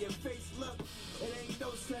how your face look. It ain't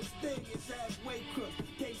no such thing as halfway crook.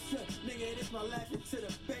 They shook, nigga, this my last to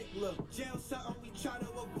the bank look. Jail something we try to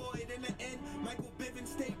avoid in the end. Michael Bivens,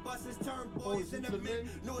 state buses turn boys into men.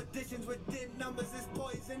 No additions with dead numbers is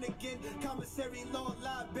poison again. Commissary, law,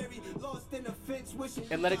 library, lost in the fence, wishing.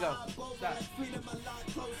 And let it go. Stop. Stop. Freedom a lot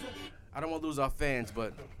closer. I don't want to lose our fans,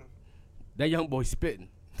 but that young boy spitting.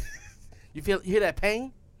 You hear that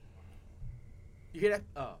pain? You hear that?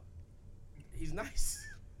 Oh, he's nice.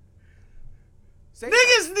 Say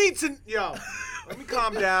Niggas need to. Yo, let me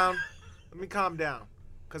calm down. Let me calm down.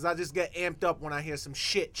 Because I just get amped up when I hear some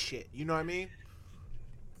shit. You know what I mean?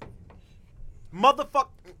 Motherfuck.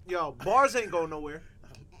 Yo, bars ain't going nowhere.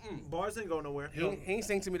 Bars ain't going nowhere. He ain't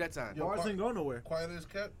sing to me that time. Yo, Bars ain't going nowhere. Quiet as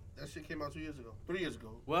kept. That shit came out 2 years ago. 3 years ago.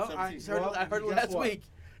 Well, I 17. heard it guess last what? week.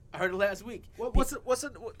 I heard it last week. What's it?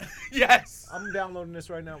 Yes. I'm downloading this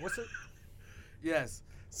right now. What's it? Yes.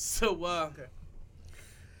 So, Okay.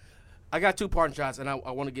 I got 2 pawn shots, and I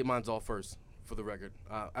want to get mine off first, for the record.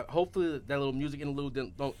 Hopefully, that little music interlude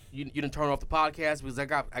you didn't turn off the podcast because I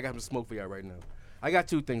got some smoke for y'all right now. I got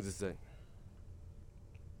 2 things to say.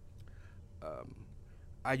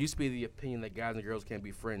 I used to be of the opinion that guys and girls can't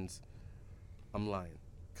be friends. I'm lying,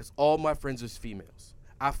 because all my friends was females.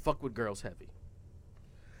 I fuck with girls heavy.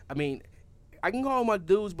 I mean, I can call my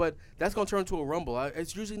dudes, but that's gonna turn into a rumble.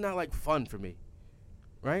 It's usually not like fun for me,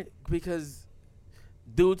 right? Because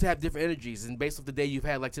dudes have different energies, and based off the day you've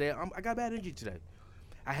had, like today, I got bad energy today.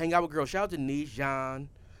 I hang out with girls. Shout out to Niche, John,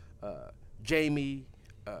 Jamie,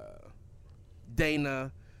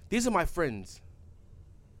 Dana. These are my friends.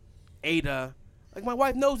 Ada. Like, my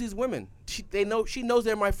wife knows these women. She knows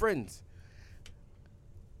they're my friends.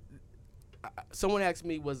 someone asked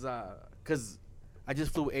me because I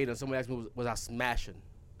just flew with Ada. Someone asked me was I smashing?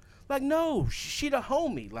 Like, no, she the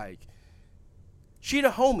homie. Like, she the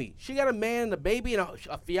homie. She got a man and a baby and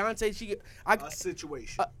a fiance. A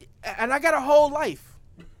situation. And I got a whole life,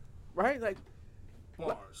 right? Like,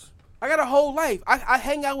 Bars. I got a whole life. I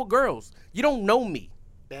hang out with girls. You don't know me.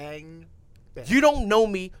 Bang. Bang. You don't know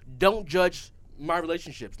me. Don't judge my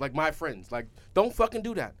relationships, like my friends. Like, don't fucking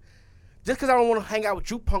do that. Just because I don't want to hang out with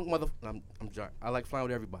you, punk mother. I'm sorry. I like flying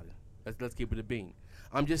with everybody. Let's keep it a bean.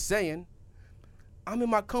 I'm just saying, I'm in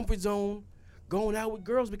my comfort zone, going out with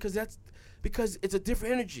girls because it's a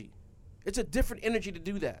different energy. It's a different energy to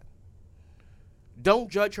do that. Don't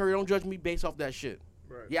judge her. Don't judge me based off that shit.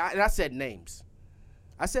 Right. Yeah, and I said names.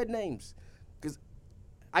 Because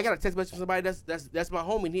I got a text message from somebody that's my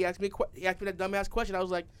homie, and he asked me that dumbass question. I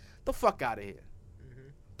was like, the fuck out of here. Mm-hmm.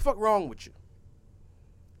 The fuck wrong with you?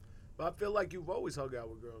 But I feel like you've always hung out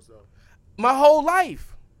with girls though. My whole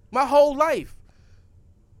life. I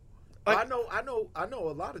know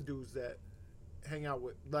a lot of dudes that hang out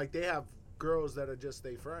with, like, they have girls that are just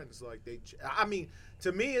their friends. Like, I mean,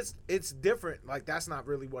 to me, it's different. Like, that's not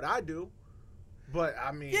really what I do. But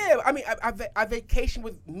I mean, Yeah, I mean, I vacation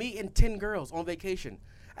with me and 10 girls on vacation.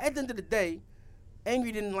 At the end of the day,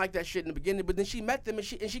 Angry didn't like that shit in the beginning, but then she met them and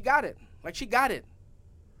she got it. Like, she got it.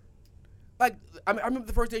 Like, I remember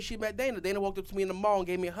the first day she met Dana. Dana walked up to me in the mall and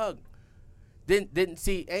gave me a hug. Didn't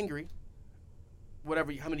see Angry,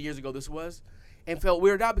 how many years ago this was, and felt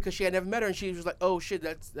weirded out because she had never met her, and she was like, oh shit,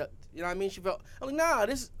 that's you know what I mean? She felt, I'm like, nah,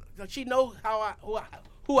 she knows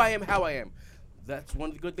who I am, how I am. That's one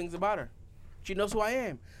of the good things about her. She knows who I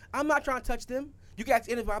am. I'm not trying to touch them. You can ask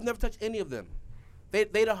any of them. I've never touched any of them. They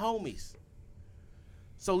the homies.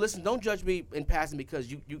 So listen, don't judge me in passing because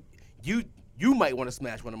you might want to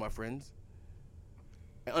smash one of my friends.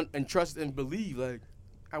 And trust and believe, like,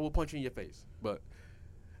 I will punch you in your face. But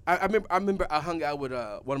I remember I hung out with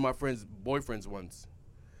one of my friend's boyfriends once,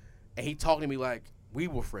 and he talked to me like we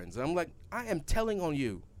were friends. And I'm like, I am telling on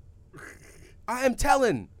you. I am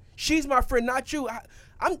telling. She's my friend, not you.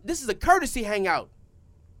 This is a courtesy hangout,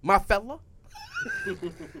 my fella.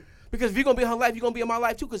 Because if you're gonna be in her life, you're gonna be in my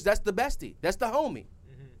life too. Because that's the bestie. That's the homie.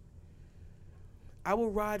 Mm-hmm. I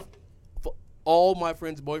will ride for all my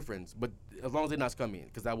friends' boyfriends, but as long as they're not scummy,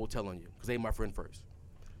 because I will tell on you, because they my friend first.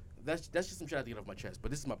 That's just some shit I have to get off my chest.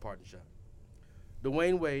 But this is my partner shot.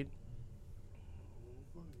 Dwayne Wade.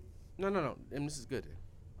 No, and this is good.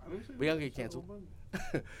 We gonna get canceled.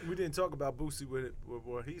 we didn't talk about Boosie with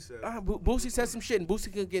what he said. Boosie said some shit, and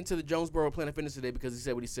Boosie couldn't get into the Jonesboro Planet Fitness today because he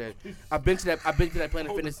said what he said. I've been to that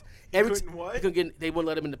Planet Fitness. He couldn't They wouldn't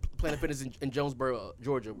let him in the Planet Fitness in Jonesboro,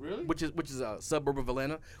 Georgia, Really? which is a suburb of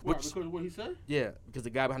Atlanta. Why, because of what he said? Yeah, because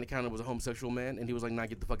the guy behind the counter was a homosexual man, and he was like, "Nah,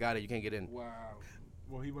 get the fuck out of here. You can't get in." Wow.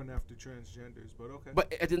 Well, he went after transgenders, but okay.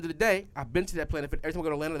 But at the end of the day, I've been to that Planet Fitness. Every time I go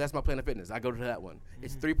to Atlanta, that's my Planet Fitness. I go to that one. Mm-hmm.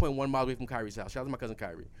 It's 3.1 miles away from Kyrie's house. Shout out to my cousin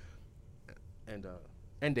Kyrie. And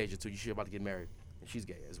Deja, too. She's about to get married. And she's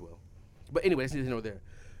gay as well. But anyway, that's neither here nor there.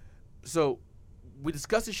 So, we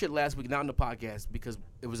discussed this shit last week, not on the podcast, because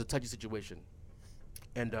it was a touchy situation.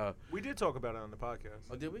 And we did talk about it on the podcast.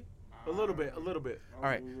 Oh, did we? A little bit. All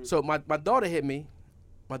right. So, my daughter hit me.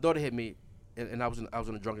 And I was in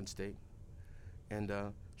a drunken state. And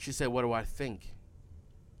she said, "What do I think?"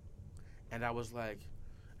 And I was like,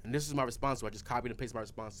 and this is my response to her. I just copied and pasted my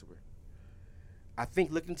response to her. I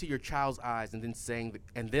think looking into your child's eyes and then saying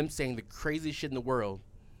them saying the craziest shit in the world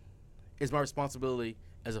is my responsibility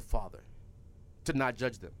as a father, to not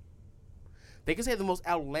judge them. They can say the most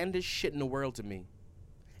outlandish shit in the world to me,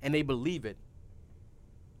 and they believe it.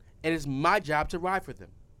 And it's my job to ride for them.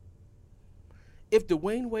 If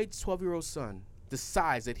Dwayne Wade's 12-year-old son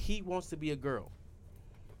decides that he wants to be a girl,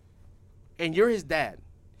 and you're his dad,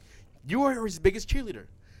 you are his biggest cheerleader.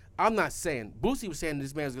 I'm not saying. Boosie was saying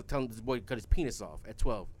this man was telling this boy to cut his penis off at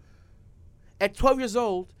 12. At 12 years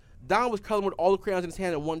old, Don was coloring with all the crayons in his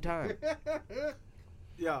hand at one time.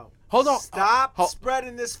 Yo, hold on. Stop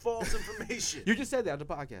spreading this false information. You just said that on the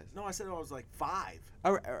podcast. No, I said I was like 5.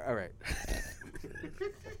 All right.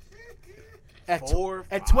 At 4,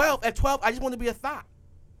 at 12, I just wanted to be a thought.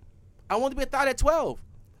 I wanted to be a thought at 12.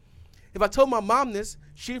 If I told my mom this,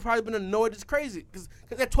 she'd probably been annoyed as crazy. Because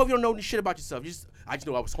at 12, you don't know any shit about yourself. I just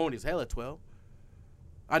know I was horny as hell at 12.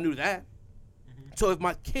 I knew that. Mm-hmm. So if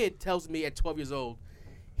my kid tells me at 12 years old,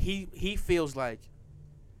 he feels like,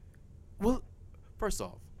 well, first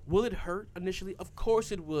off, will it hurt initially? Of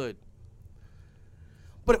course it would.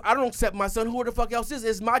 But if I don't accept my son, who the fuck else is?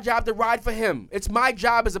 It's my job to ride for him. It's my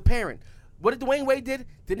job as a parent. What did Dwayne Wade did?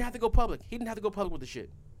 Didn't have to go public. He didn't have to go public with the shit.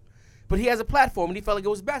 But he has a platform, and he felt like it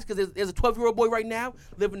was best because there's a 12-year-old boy right now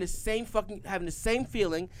living the same having the same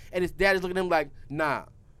feeling, and his dad is looking at him like, nah.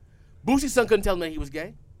 Boosie's son couldn't tell him that he was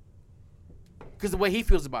gay because the way he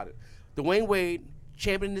feels about it. Dwayne Wade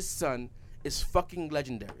championing his son is fucking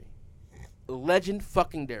legendary. Legend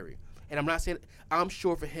fucking dairy. And I'm not saying, I'm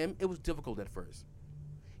sure for him, it was difficult at first.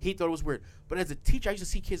 He thought it was weird. But as a teacher, I used to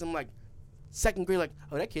see kids, I'm like, second grade, like,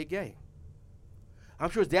 oh, that kid gay. I'm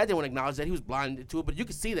sure his dad didn't want to acknowledge that. He was blinded to it. But you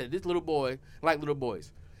can see that this little boy, like little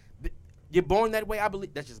boys. You're born that way, I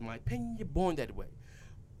believe. That's just my opinion. You're born that way.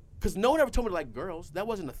 Because no one ever told me to like girls. That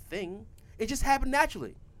wasn't a thing. It just happened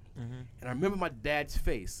naturally. Mm-hmm. And I remember my dad's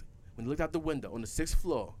face when he looked out the window on the 6th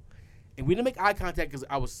floor. And we didn't make eye contact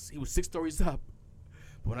because he was 6 stories up.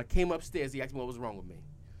 But when I came upstairs, he asked me what was wrong with me.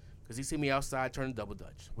 Because he see me outside turning double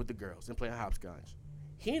dutch with the girls and playing hopscotch.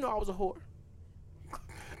 He didn't know I was a whore.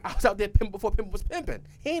 I was out there pimping before pimping was pimping.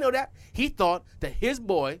 He didn't know that. He thought that his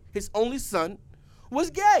boy, his only son, was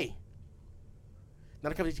gay.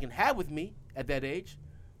 Not a conversation he can have with me at that age.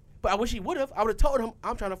 But I wish he would have. I would have told him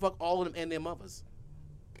I'm trying to fuck all of them and their mothers.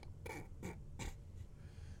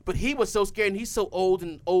 But he was so scared, and he's so old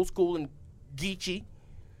and old school and geeky.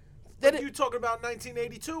 But you talking about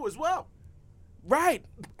 1982 as well. Right.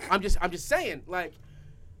 I'm just saying, like,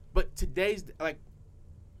 but today's, like,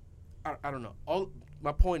 I don't know.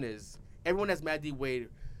 My point is, everyone that's mad at D. Wade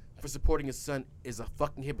for supporting his son is a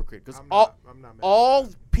fucking hypocrite. Because all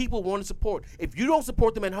people want to support. If you don't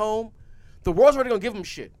support them at home, the world's already going to give him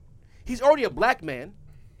shit. He's already a black man.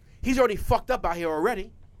 He's already fucked up out here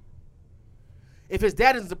already. If his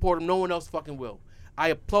dad doesn't support him, no one else fucking will. I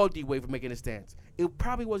applaud D. Wade for making a stance. It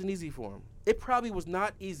probably wasn't easy for him. It probably was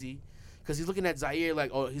not easy because he's looking at Zaire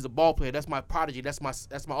like, oh, he's a ball player. That's my prodigy. That's my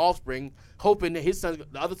offspring. Hoping that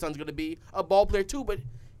the other son's gonna be a ball player too. But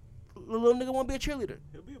the little nigga won't be a cheerleader.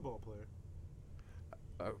 He'll be a ball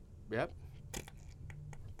player. Yep.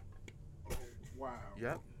 Oh, wow.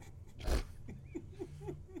 Yep.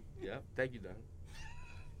 Yep. Thank you, Don.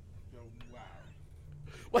 Yo, wow.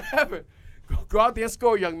 Whatever. Go out there and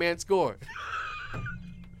score, young man. Score.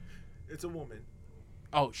 It's a woman.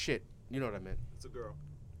 Oh shit. You know what I meant. It's a girl.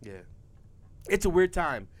 Yeah. It's a weird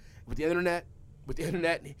time with the internet.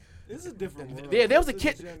 This is a different world. Yeah, there was a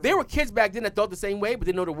kid. There were kids back then that thought the same way, but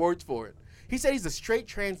didn't know the words for it. He said he's a straight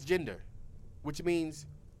transgender, which means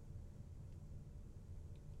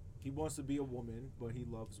he wants to be a woman, but he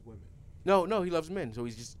loves women. No, he loves men, so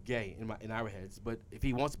he's just gay in our heads. But if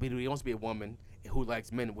he wants to be a woman who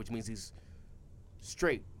likes men, which means he's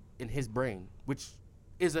straight in his brain, which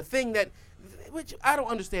is a thing which I don't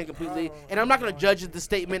understand completely. And I'm not gonna judge the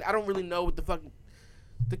statement. I don't really know what the fuck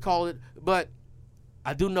to call it, but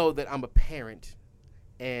I do know that I'm a parent,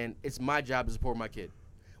 and it's my job to support my kid.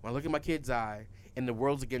 When I look in my kid's eye and the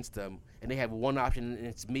world's against them, and they have one option and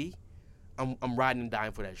it's me, I'm riding and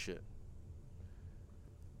dying for that shit.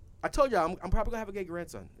 I told y'all I'm probably gonna have a gay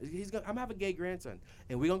grandson. I'm gonna have a gay grandson,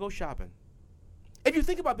 and we're gonna go shopping. If you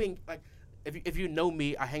think about being like, if you know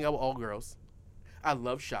me, I hang out with all girls. I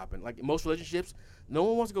love shopping. Like in most relationships, no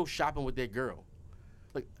one wants to go shopping with their girl.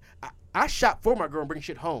 Like I shop for my girl and bring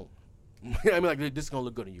shit home. You know what I mean? Like, this is gonna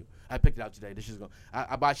look good on you. I picked it out today. This is gonna.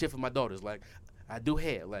 I buy shit for my daughters. Like I do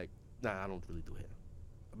hair. Like I don't really do hair,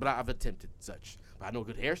 but I've attempted such. But I know a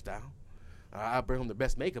good hairstyle. I'll bring home the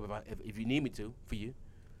best makeup if you need me to for you.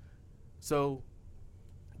 So,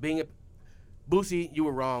 being a Boosie, you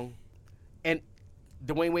were wrong, and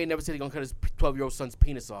Dwayne Wade never said he's gonna cut his 12-year-old son's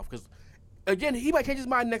penis off because, again, he might change his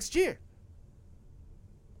mind next year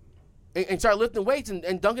and start lifting weights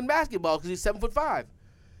and dunking basketball because he's 7'5".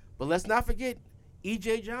 But let's not forget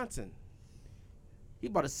E.J. Johnson.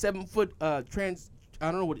 He's about a 7-foot trans.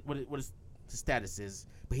 I don't know what his status is,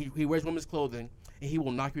 but he wears women's clothing and he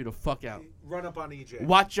will knock you the fuck out. Run up on EJ.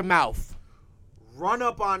 Watch your mouth. Run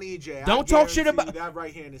up on EJ. Don't talk shit about that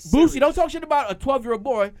right hand is Boosie. Don't talk shit about a 12-year-old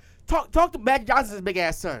boy. Talk to Magic Johnson's big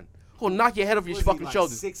ass son. Who'll knock your head off your fucking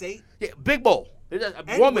shoulders. 6'8"? Yeah, big bull. A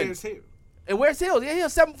and woman. Wears heels. And wears heels. Yeah,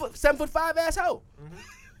 he's a 7'5" asshole.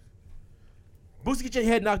 Boosie, get your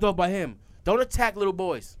head knocked off by him. Don't attack little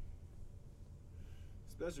boys.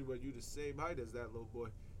 Especially when you the same height as that little boy.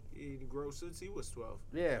 He ain't grown since he was 12.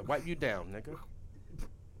 Yeah, wipe you down, nigga.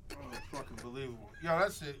 Oh, fucking believable. Yo,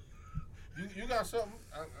 that's it. You got something?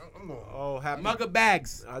 I'm going. Oh, happy. Mug of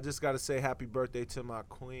bags. I just got to say happy birthday to my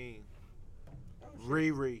queen,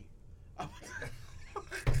 Riri.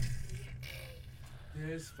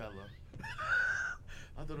 This fella.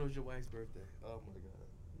 I thought it was your wife's birthday. Oh, my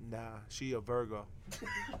God. Nah, she a Virgo.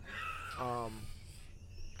 I'm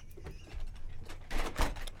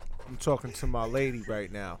talking to my lady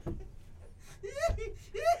right now.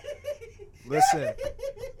 Listen.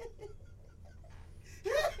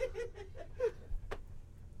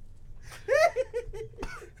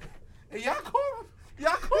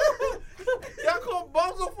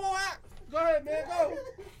 man. Go.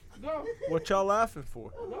 Go. What y'all laughing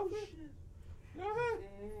for? Go ahead.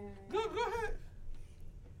 Go ahead.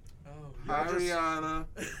 Oh, Y'all just- Ariana.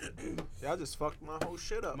 Y'all just fucked my whole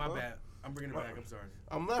shit up. my huh? bad. I'm bringing it back. I'm sorry.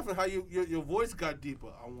 I'm laughing how your voice got deeper.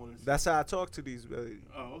 I want to. That's how I talk to these.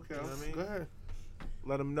 Oh, okay. You know what I mean? Go ahead.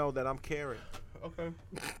 Let them know that I'm caring. Okay.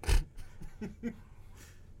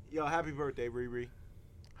 Yo, happy birthday, Riri.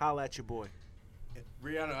 Holla at your boy.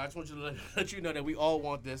 Rihanna, I just want you to let you know that we all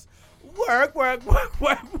want this. Work.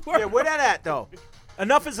 Yeah, where that at though?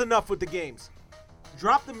 Enough is enough with the games.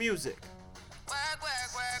 Drop the music.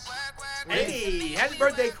 Hey, happy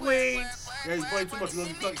birthday, Queen. Yeah, he's playing too much. We're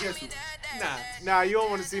gonna be canceled. Nah, you don't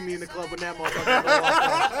want to see me in the club with that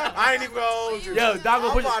motherfucker. I ain't even gonna hold you. Yo, Dog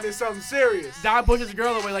I'm push finding something serious. Don pushes the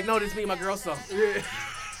girl away like, no, this me and my girl song. Yeah.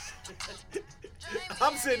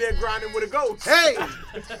 I'm sitting there grinding with a ghost. Hey.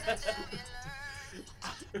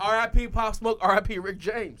 R.I.P. Pop Smoke, R.I.P. Rick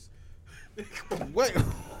James. Wait.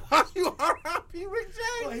 How you R.I.P. Rick James?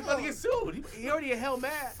 Well, he about to get sued. He already a hell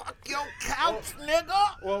mad. Fuck your couch,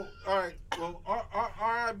 nigga. Well, all right. Well,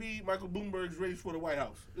 R.I.B. Michael Bloomberg's race for the White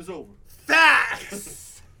House. It's over.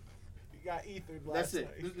 Facts. You got Ethan last That's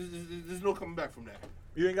it. night. There's no coming back from that.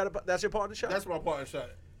 You ain't got a. That's your partner shot. That's my partner shot.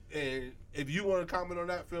 And if you want to comment on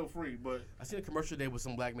that, feel free. But I seen a commercial today with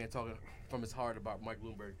some black man talking from his heart about Mike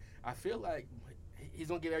Bloomberg. I feel like he's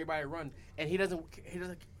gonna give everybody a run, and he doesn't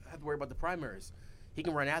have to worry about the primaries. He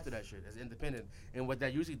can run after that shit as independent, and what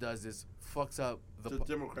that usually does is fucks up the the.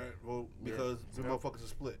 Democrat vote because the motherfuckers are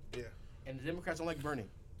split. Yeah. And the Democrats don't like Bernie.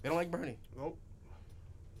 They don't like Bernie. Nope.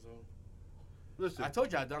 So Listen. I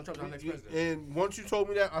told y'all Donald Trump's our next president. And once you told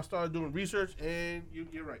me that, I started doing research, and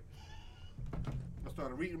you're right. I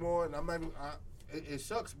started reading more, and I'm not even. It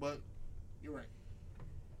sucks, but you're right.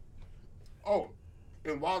 Oh,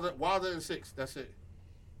 and Wilder in 6. That's it.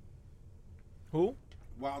 Who?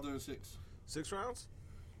 Wilder in 6. 6 rounds?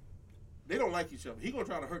 They don't like each other. He gonna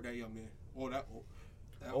try to hurt that young man or that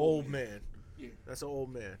Old man. Yeah. That's an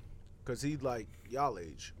old man. Because he like y'all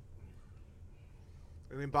age.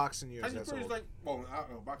 And in boxing years, Tyson that's Fury's old. like, well, I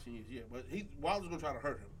don't know, boxing years, yeah, but Wilder's gonna try to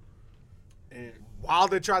hurt him. And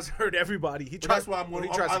Wilder tries to hurt everybody. He but tries, that's why he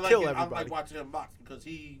tries to kill everybody. I like watching him box because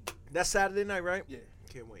he. That's Saturday night, right? Yeah.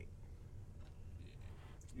 Can't wait.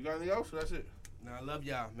 You got anything else? That's it. Nah, I love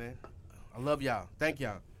y'all, man. I love y'all. Thank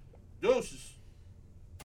y'all. Deuces.